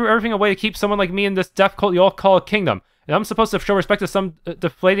 Respect? Mia threw everything away to keep someone like me in this death cult you all call a kingdom. And I'm supposed to show respect to some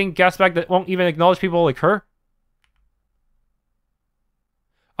deflating gasbag that won't even acknowledge people like her?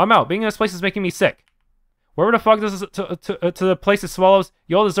 I'm out. Being in this place is making me sick. Wherever the fog does to the place it swallows,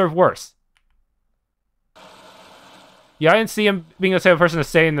 you all deserve worse. Yeah, I didn't see him being the type of person to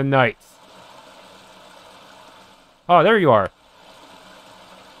stay in the nights. Oh, there you are.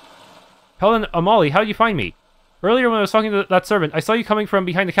 Helen Amali, how did you find me? Earlier when I was talking to that servant, I saw you coming from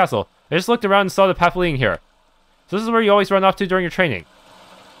behind the castle. I just looked around and saw the path leading here. So this is where you always run off to during your training.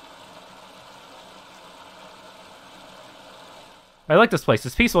 I like this place.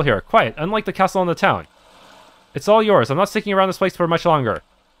 It's peaceful here, quiet, unlike the castle in the town. It's all yours. I'm not sticking around this place for much longer.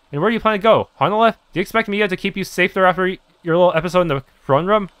 And where do you plan to go? Honolef? Do you expect Mia to keep you safe there after your little episode in the throne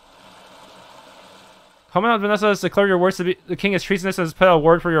room? Commandant Vanessa has declared your words to be the king is treasonous and has put out a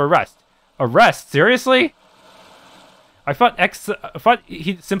ward for your arrest. Arrest? Seriously? I thought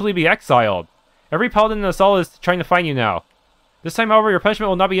he'd simply be exiled. Every paladin in Asala is trying to find you now. This time, however, your punishment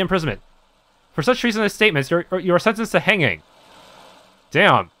will not be imprisonment. For such treasonous statements, you are sentenced to hanging.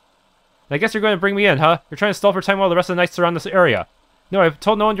 Damn. I guess you're going to bring me in, huh? You're trying to stall for time while the rest of the knights surround this area. No, I've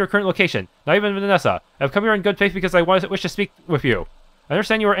told no one your current location, not even Vanessa. I've come here in good faith because I wish to speak with you. I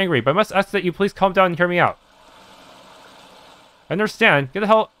understand you are angry, but I must ask that you please calm down and hear me out. I understand. Get the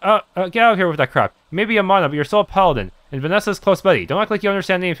hell get out of here with that crap. You may be a mana, but you're still a paladin, and Vanessa's close buddy. Don't act like you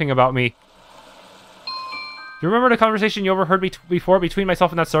understand anything about me. Do you remember the conversation you overheard before between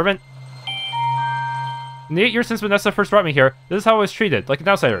myself and that servant? In the 8 years since Vanessa first brought me here, this is how I was treated, like an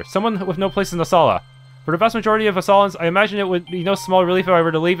outsider, someone with no place in Asala. For the vast majority of Asalans, I imagine it would be no small relief if I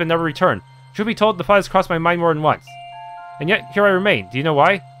were to leave and never return. Truth be told, the thought has crossed my mind more than once. And yet, here I remain. Do you know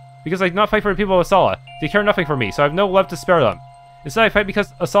why? Because I do not fight for the people of Asala. They care nothing for me, so I have no love to spare them. Instead, I fight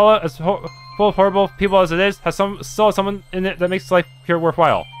because Asala, as full of horrible people as it is, has still has someone in it that makes life here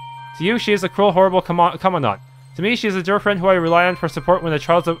worthwhile. To you, she is a cruel, horrible commandant. To me, she is a dear friend who I rely on for support when the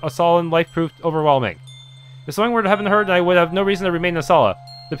trials of Asalan life proved overwhelming. If something were to happen to her, then I would have no reason to remain in Asala.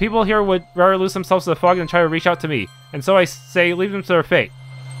 The people here would rather lose themselves to the fog than try to reach out to me, and so I say, leave them to their fate.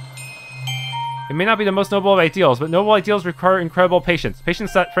 It may not be the most noble of ideals, but noble ideals require incredible patience.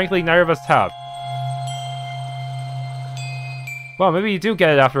 Patience that, frankly, neither of us have. Well, maybe you do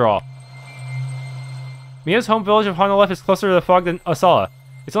get it after all. Mia's home village of Honolith is closer to the fog than Asala.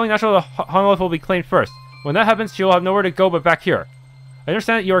 It's only natural that Honolith will be claimed first. When that happens, she will have nowhere to go but back here. I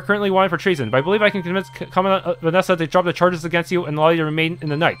understand that you are currently wanted for treason, but I believe I can convince Commandant Vanessa to drop the charges against you and allow you to remain in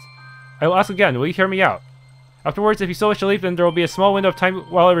the Knights. I will ask again, will you hear me out? Afterwards, if you still wish to leave, then there will be a small window of time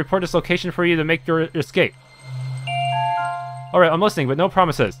while I report this location for you to make your escape. Alright, I'm listening, but no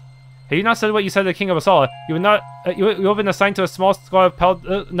promises. Had you not said what you said to the King of Asala, you would have been assigned to a small squad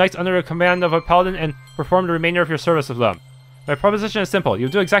of knights under the command of a paladin and perform the remainder of your service with them. My proposition is simple, you'll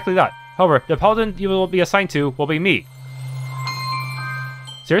do exactly that. However, the paladin you will be assigned to will be me.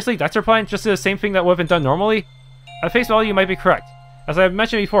 Seriously, that's your plan? Just do the same thing that would have been done normally? At face value, you might be correct. As I have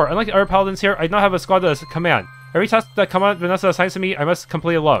mentioned before, unlike the other paladins here, I do not have a squad that is command. Every task that Commandant Vanessa assigns to me, I must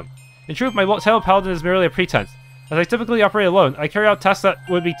complete alone. In truth, my title of paladin is merely a pretense. As I typically operate alone, I carry out tasks that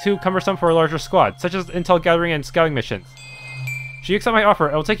would be too cumbersome for a larger squad, such as intel gathering and scouting missions. Should you accept my offer,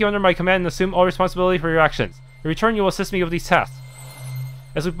 I will take you under my command and assume all responsibility for your actions. In return, you will assist me with these tasks.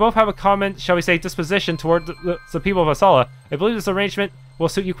 As we both have a common, shall we say, disposition toward the people of Asala, I believe this arrangement will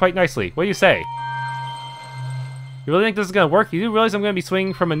suit you quite nicely. What do you say? You really think this is going to work? You do realize I'm going to be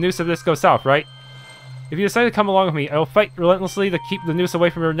swinging from a noose if this goes south, right? If you decide to come along with me, I will fight relentlessly to keep the noose away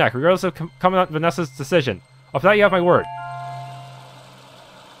from your neck, regardless of Commandant Vanessa's decision. Of that, you have my word.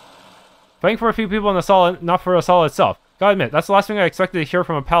 Fighting for a few people in Asala, not for Asala itself. Gotta admit, that's the last thing I expected to hear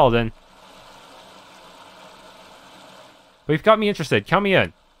from a paladin. But you've got me interested. Count me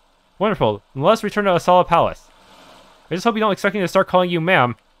in. Wonderful. Then let us return to Asala Palace. I just hope you don't expect me to start calling you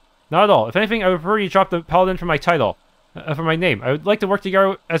ma'am. Not at all. If anything, I would prefer you drop the paladin from my title. From my name. I would like to work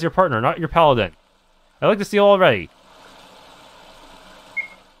together as your partner, not your paladin. I'd like to see you already.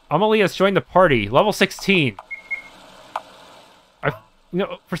 Amelie has joined the party. Level 16.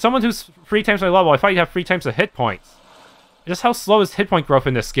 For someone who's 3 times my level, I thought you'd have 3 times the hit points. Just how slow is hit point growth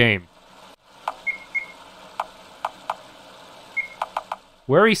in this game?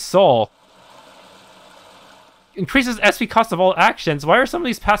 Wary Soul. Increases SP cost of all actions. Why are some of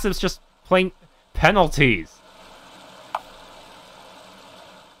these passives just plain penalties?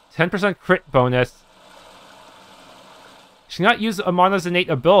 10% crit bonus. She cannot use Amana's innate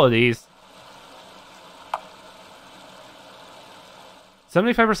abilities.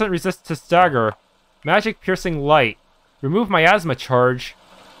 75% resist to stagger. Magic piercing light. Remove miasma charge.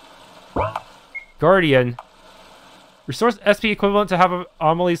 Guardian. Restores SP equivalent to half of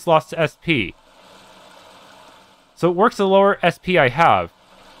Amelie's lost SP. So it works the lower SP I have.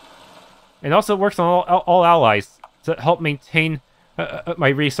 And also it works on all allies to help maintain my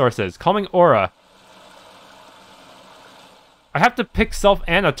resources. Calming Aura. I have to pick self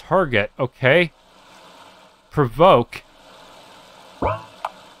and a target, okay? Provoke.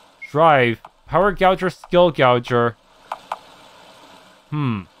 Drive. Power Gouger, Skill Gouger.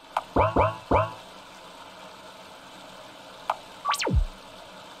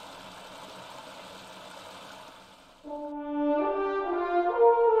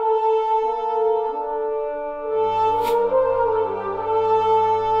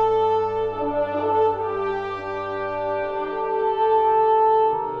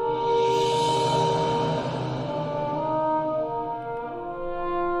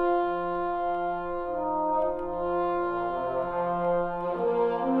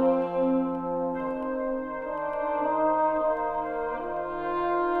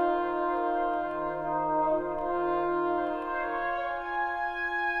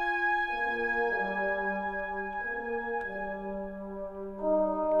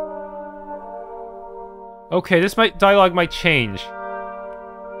 Okay, dialogue might change.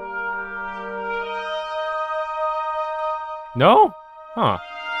 No? Huh.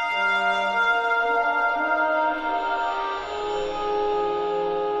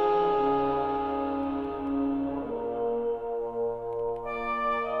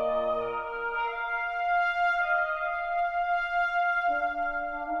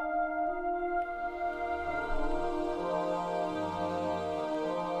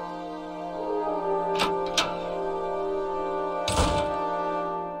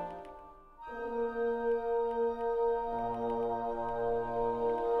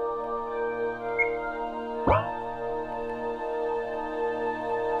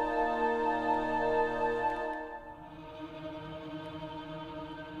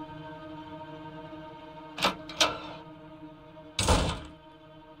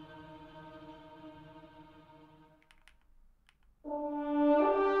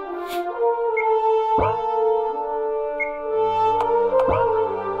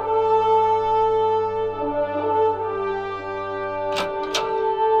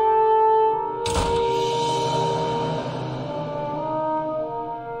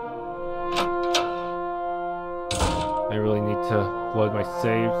 I really need to load my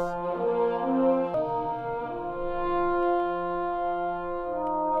saves.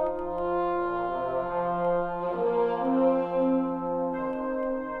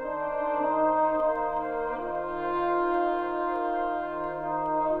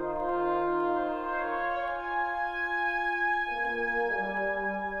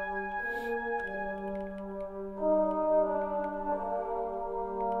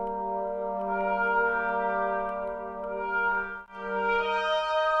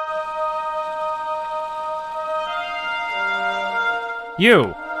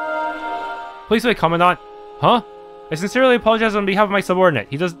 You! Please wait, Commandant. Huh? I sincerely apologize on behalf of my subordinate.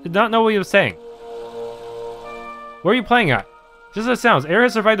 He did not know what he was saying. Where are you playing at? Just as it sounds, Aeyr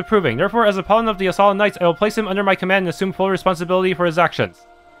has survived the proving. Therefore, as a paladin of the Asala Knights, I will place him under my command and assume full responsibility for his actions.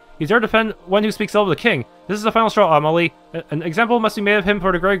 He's there to defend one who speaks ill of the king. This is the final straw, Amelie. An example must be made of him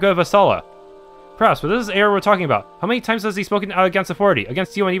for the great good of Asala. Perhaps, but this is Aeyr we're talking about. How many times has he spoken out against authority?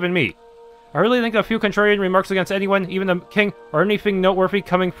 Against you and even me? I hardly think a few contrarian remarks against anyone, even the king, or anything noteworthy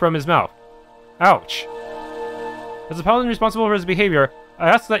coming from his mouth. Ouch. As a paladin responsible for his behavior, I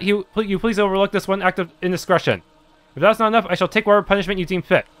ask that you please overlook this one act of indiscretion. If that's not enough, I shall take whatever punishment you deem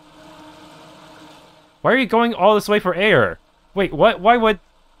fit. Why are you going all this way for Aeyr? Wait, what? Why would...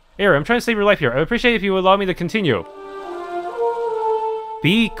 Aeyr, I'm trying to save your life here. I would appreciate it if you would allow me to continue.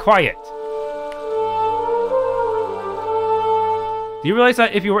 Be quiet. Do you realize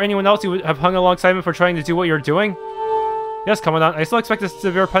that if you were anyone else, you would have hung alongside him for trying to do what you're doing? Yes, Commandant, I still expect a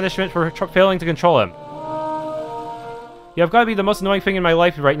severe punishment for failing to control him. You have got to be the most annoying thing in my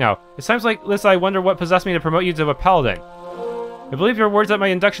life right now. It times like this I wonder what possessed me to promote you to a paladin. I believe your words at my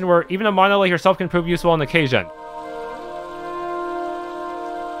induction were, even a mono like yourself can prove useful on occasion.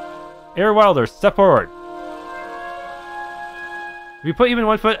 Aeyr Wilder, step forward. If you put even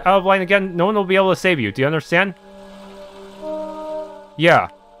 1 foot out of line again, no one will be able to save you. Do you understand? Yeah.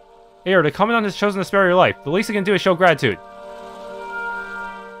 Aeyr, the Commandant has chosen to spare your life. The least he can do is show gratitude.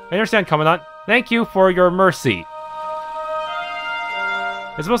 I understand, Commandant. Thank you for your mercy.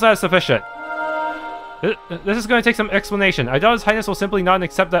 I suppose that is sufficient. This is going to take some explanation. I doubt His Highness will simply not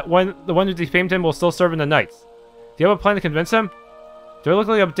accept that the one who defamed him will still serve in the Knights. Do you have a plan to convince him? Do I look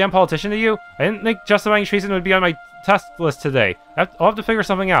like a damn politician to you? I didn't think justifying treason would be on my task list today. I'll have to figure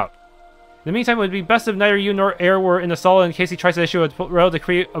something out. In the meantime, it would be best if neither you nor Aeyr were in Asala in case he tries to issue a royal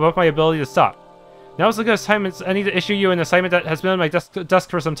decree above my ability to stop. Now is the good time as any to issue you an assignment that has been on my desk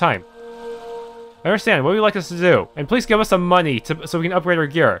for some time. I understand. What would you like us to do? And please give us some money so we can upgrade our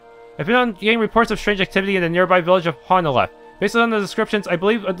gear. I've been getting reports of strange activity in the nearby village of Honolef. Based on the descriptions, I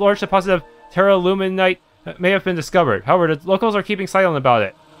believe a large deposit of Terra Luminite may have been discovered. However, the locals are keeping silent about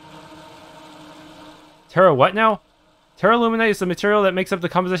it. Terra what now? Terra Luminite is the material that makes up the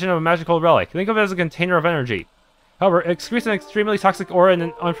composition of a magical relic. Think of it as a container of energy. However, it excretes an extremely toxic aura in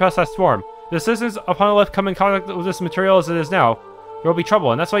an unprocessed form. If the citizens of Honolef come in contact with this material as it is now, there will be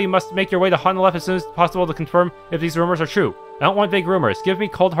trouble, and that's why you must make your way to Honolef as soon as possible to confirm if these rumors are true. I don't want vague rumors. Give me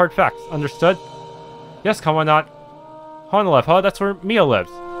cold, hard facts. Understood? Yes, Commandant. Honolef, huh? That's where Mia lives.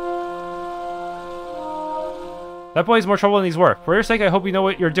 That boy is more trouble than he's worth. For your sake, I hope you know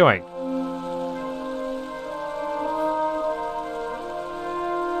what you're doing.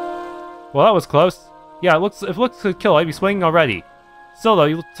 Well, that was close. Yeah, if looks could kill, I'd be swinging already. Still though,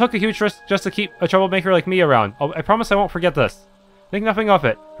 you took a huge risk just to keep a troublemaker like me around. I promise I won't forget this. Think nothing of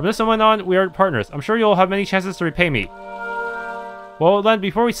it. From this moment on, we are partners. I'm sure you'll have many chances to repay me. Well then,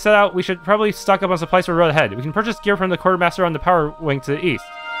 before we set out, we should probably stock up on supplies for the road ahead. We can purchase gear from the quartermaster on the power wing to the east.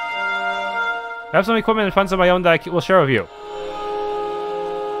 I have some equipment and funds of my own that I will share with you.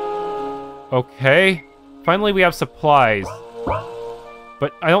 Okay. Finally, we have supplies.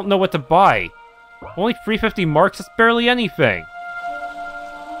 But I don't know what to buy. Only 350 marks, that's barely anything.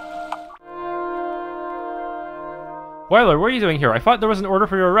 Weiler, what are you doing here? I thought there was an order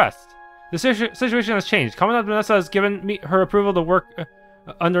for your arrest. The situation has changed. Commandant Vanessa has given me her approval to work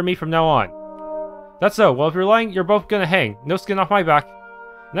under me from now on. That's so. Well, if you're lying, you're both gonna hang. No skin off my back.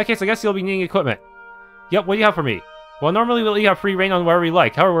 In that case, I guess you'll be needing equipment. Yep, what do you have for me? Well, normally we'll have free reign on whatever we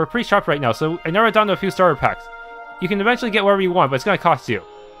like. However, we're pretty sharp right now, so I narrowed it down to a few starter packs. You can eventually get whatever you want, but it's gonna cost you.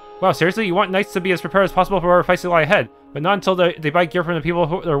 Wow, seriously? You want knights to be as prepared as possible for whatever fights that lie ahead, but not until they buy gear from the people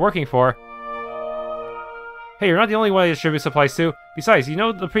who they're working for. Hey, you're not the only one to distribute supplies to. Besides, you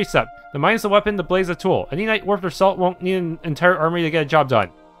know the precept. The mind is the weapon, the blade is the tool. Any knight worth their salt won't need an entire army to get a job done.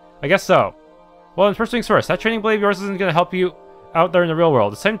 I guess so. Well, then first things first, that training blade of yours isn't gonna help you out there in the real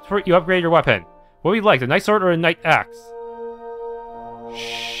world. It's time for you upgrade your weapon. What would you like, the knight sword or a knight axe?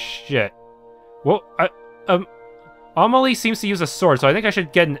 Shit. Well, Amelie seems to use a sword, so I think I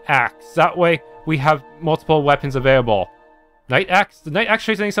should get an axe. That way, we have multiple weapons available. Knight axe? The knight axe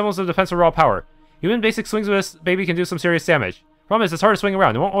shows any semblance of defense or raw power. Even basic swings with this baby can do some serious damage. Problem is, it's hard to swing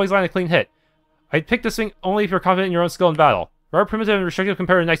around. It won't always land a clean hit. I'd pick this swing only if you're confident in your own skill in battle. Rather primitive and restrictive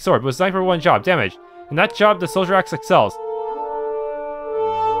compared to a knight's sword, but it's designed for one job, damage. In that job, the soldier axe excels.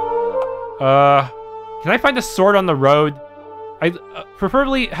 Can I find a sword on the road?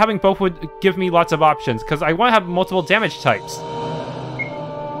 Preferably having both would give me lots of options, because I want to have multiple damage types.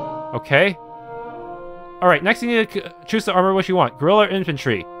 Okay. Alright, next you need to choose the armor which you want. Guerrilla or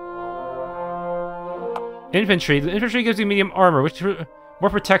infantry? Infantry. The infantry gives you medium armor, which more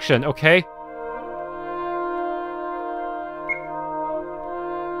protection, okay?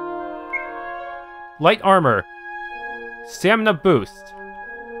 Light armor. Stamina boost.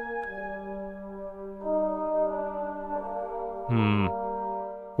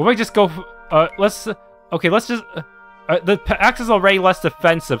 What if I just go... Okay, let's just... the axe is already less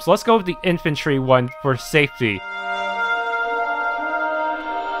defensive, so let's go with the infantry one for safety.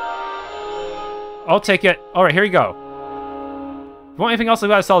 I'll take it. Alright, here you go. If you want anything else, I've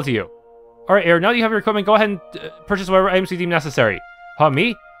got to sell it to you. Alright, Aeyr, now that you have your equipment, go ahead and purchase whatever items you deem necessary. Huh,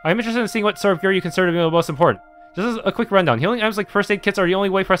 me? I'm interested in seeing what sort of gear you consider to be the most important. Just as a quick rundown, healing items like first aid kits are the only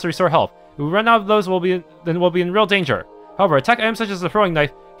way for us to restore health. If we run out of those, then we'll be in real danger. However, attack items such as the throwing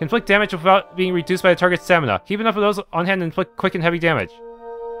knife can inflict damage without being reduced by the target's stamina. Keep enough of those on hand to inflict quick and heavy damage.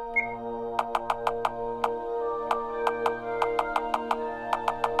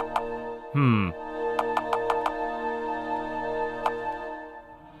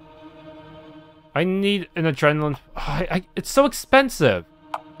 I need an adrenaline... it's so expensive!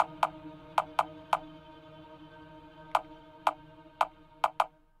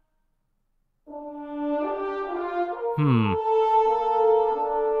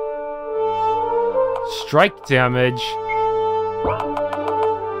 Strike damage.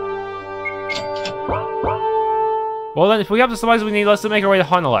 Well then, if we have the supplies we need, let's make our way to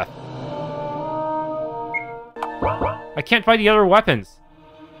Honolef. I can't find the other weapons.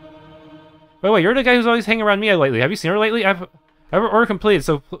 By the way, you're the guy who's always hanging around me lately. Have you seen her lately? I've her order completed,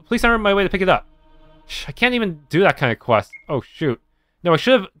 so please send her my way to pick it up. I can't even do that kind of quest. Oh shoot. No, I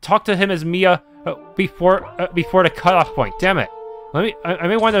should have talked to him as Mia before the cutoff point. Damn it. I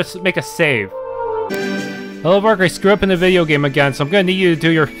may want to make a save. Hello, Mark. I screwed up in the video game again, so I'm gonna need you to do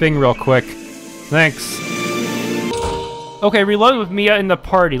your thing real quick. Thanks. Okay, reload with Mia in the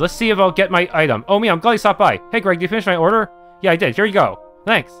party. Let's see if I'll get my item. Oh, Mia, I'm glad you stopped by. Hey, Greg, did you finish my order? Yeah, I did. Here you go.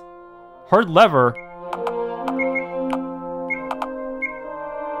 Thanks. Hard lever.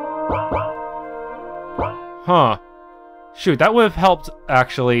 Huh. Shoot, that would have helped,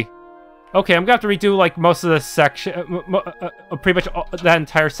 actually. Okay, I'm gonna have to redo, like, most of this section, pretty much that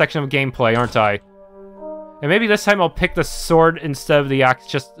entire section of gameplay, aren't I? And maybe this time I'll pick the sword instead of the axe,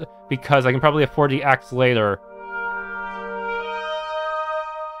 just because I can probably afford the axe later.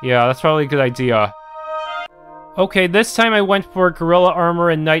 Yeah, that's probably a good idea. Okay, this time I went for gorilla armor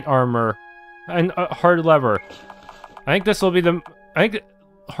and knight armor. And hard lever. I think this will be the... I think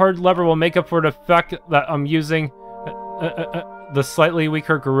hard lever will make up for the fact that I'm using the slightly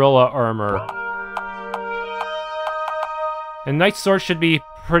weaker gorilla armor. And knight sword should be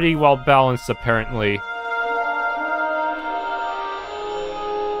pretty well balanced, apparently.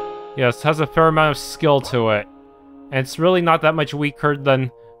 Yes, has a fair amount of skill to it. And it's really not that much weaker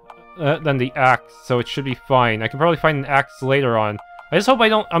than the axe, so it should be fine. I can probably find an axe later on. I just hope I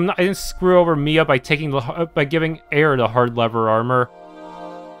didn't screw over Mia by giving Aeyr the hard lever armor.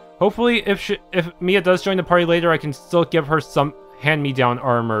 Hopefully, if Mia does join the party later, I can still give her some hand-me-down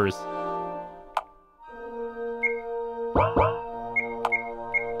armors.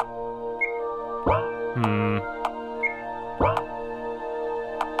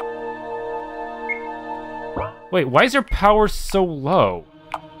 Wait, why is your power so low?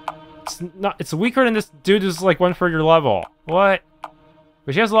 It's weaker than this dude who's like 1/3 your level. What?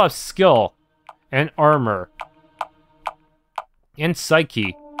 But she has a lot of skill. And armor. And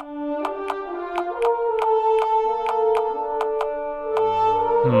psyche.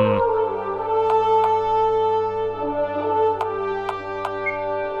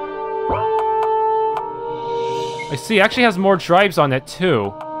 I see, it actually has more drives on it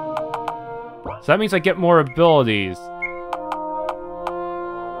too. So that means I get more abilities.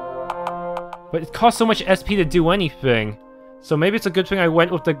 But it costs so much SP to do anything. So maybe it's a good thing I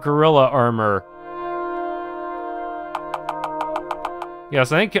went with the gorilla armor.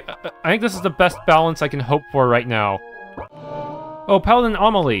 Yes, I think this is the best balance I can hope for right now. Oh, Paladin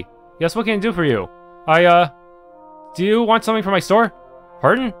Amelie. Yes, what can I do for you? Do you want something from my store?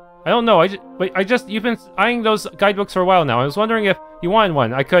 Pardon? I don't know, you've been eyeing those guidebooks for a while now. I was wondering if you wanted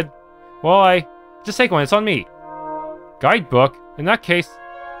one. I could... Well, just take one, it's on me. Guidebook? In that case...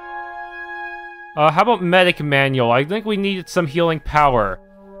 how about medic manual? I think we needed some healing power.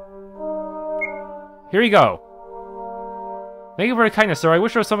 Here you go. Thank you for your kindness, sir. I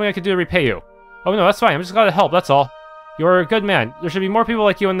wish there was something I could do to repay you. Oh no, that's fine. I'm just glad to help, that's all. You're a good man. There should be more people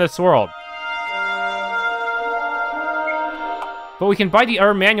like you in this world. But we can buy the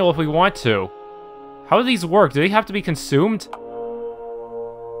Aeyr manual if we want to. How do these work? Do they have to be consumed?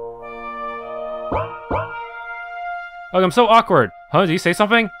 Oh, I'm so awkward. Huh, did you say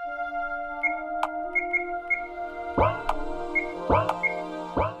something?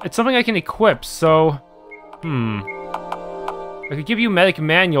 It's something I can equip, so... I could give you medic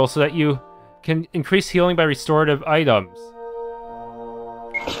manual so that you can increase healing by restorative items.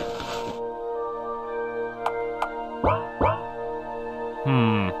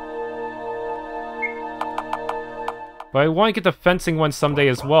 But I want to get the fencing one someday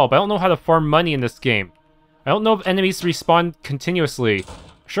as well, but I don't know how to farm money in this game. I don't know if enemies respawn continuously.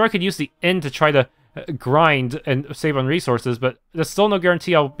 Sure, I could use the inn to try to grind and save on resources, but there's still no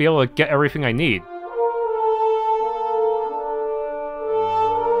guarantee I'll be able to get everything I need.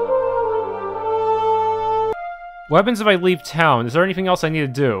 What happens if I leave town? Is there anything else I need to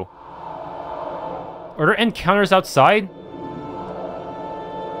do? Are there encounters outside?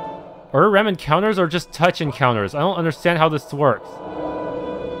 Are there rem encounters or just touch encounters? I don't understand how this works.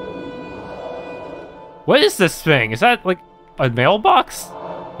 What is this thing? Is that, like, a mailbox?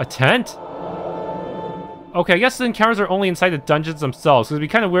 A tent? Okay, I guess the encounters are only inside the dungeons themselves, so it'd be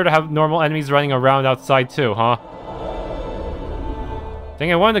kind of weird to have normal enemies running around outside too, huh?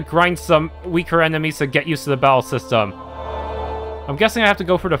 Dang, I wanted to grind some weaker enemies to get used to the battle system. I'm guessing I have to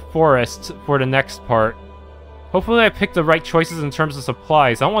go for the forest for the next part. Hopefully I pick the right choices in terms of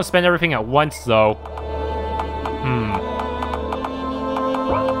supplies. I don't want to spend everything at once, though.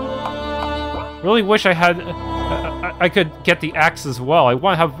 Really wish I had... I could get the axe as well. I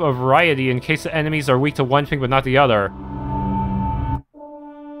want to have a variety in case the enemies are weak to one thing but not the other.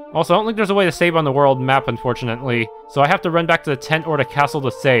 Also, I don't think there's a way to save on the world map, unfortunately. So I have to run back to the tent or the castle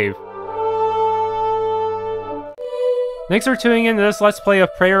to save. Thanks for tuning in to this Let's Play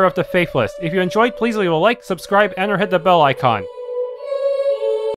of Prayer of the Faithless. If you enjoyed, please leave a like, subscribe, and or hit the bell icon.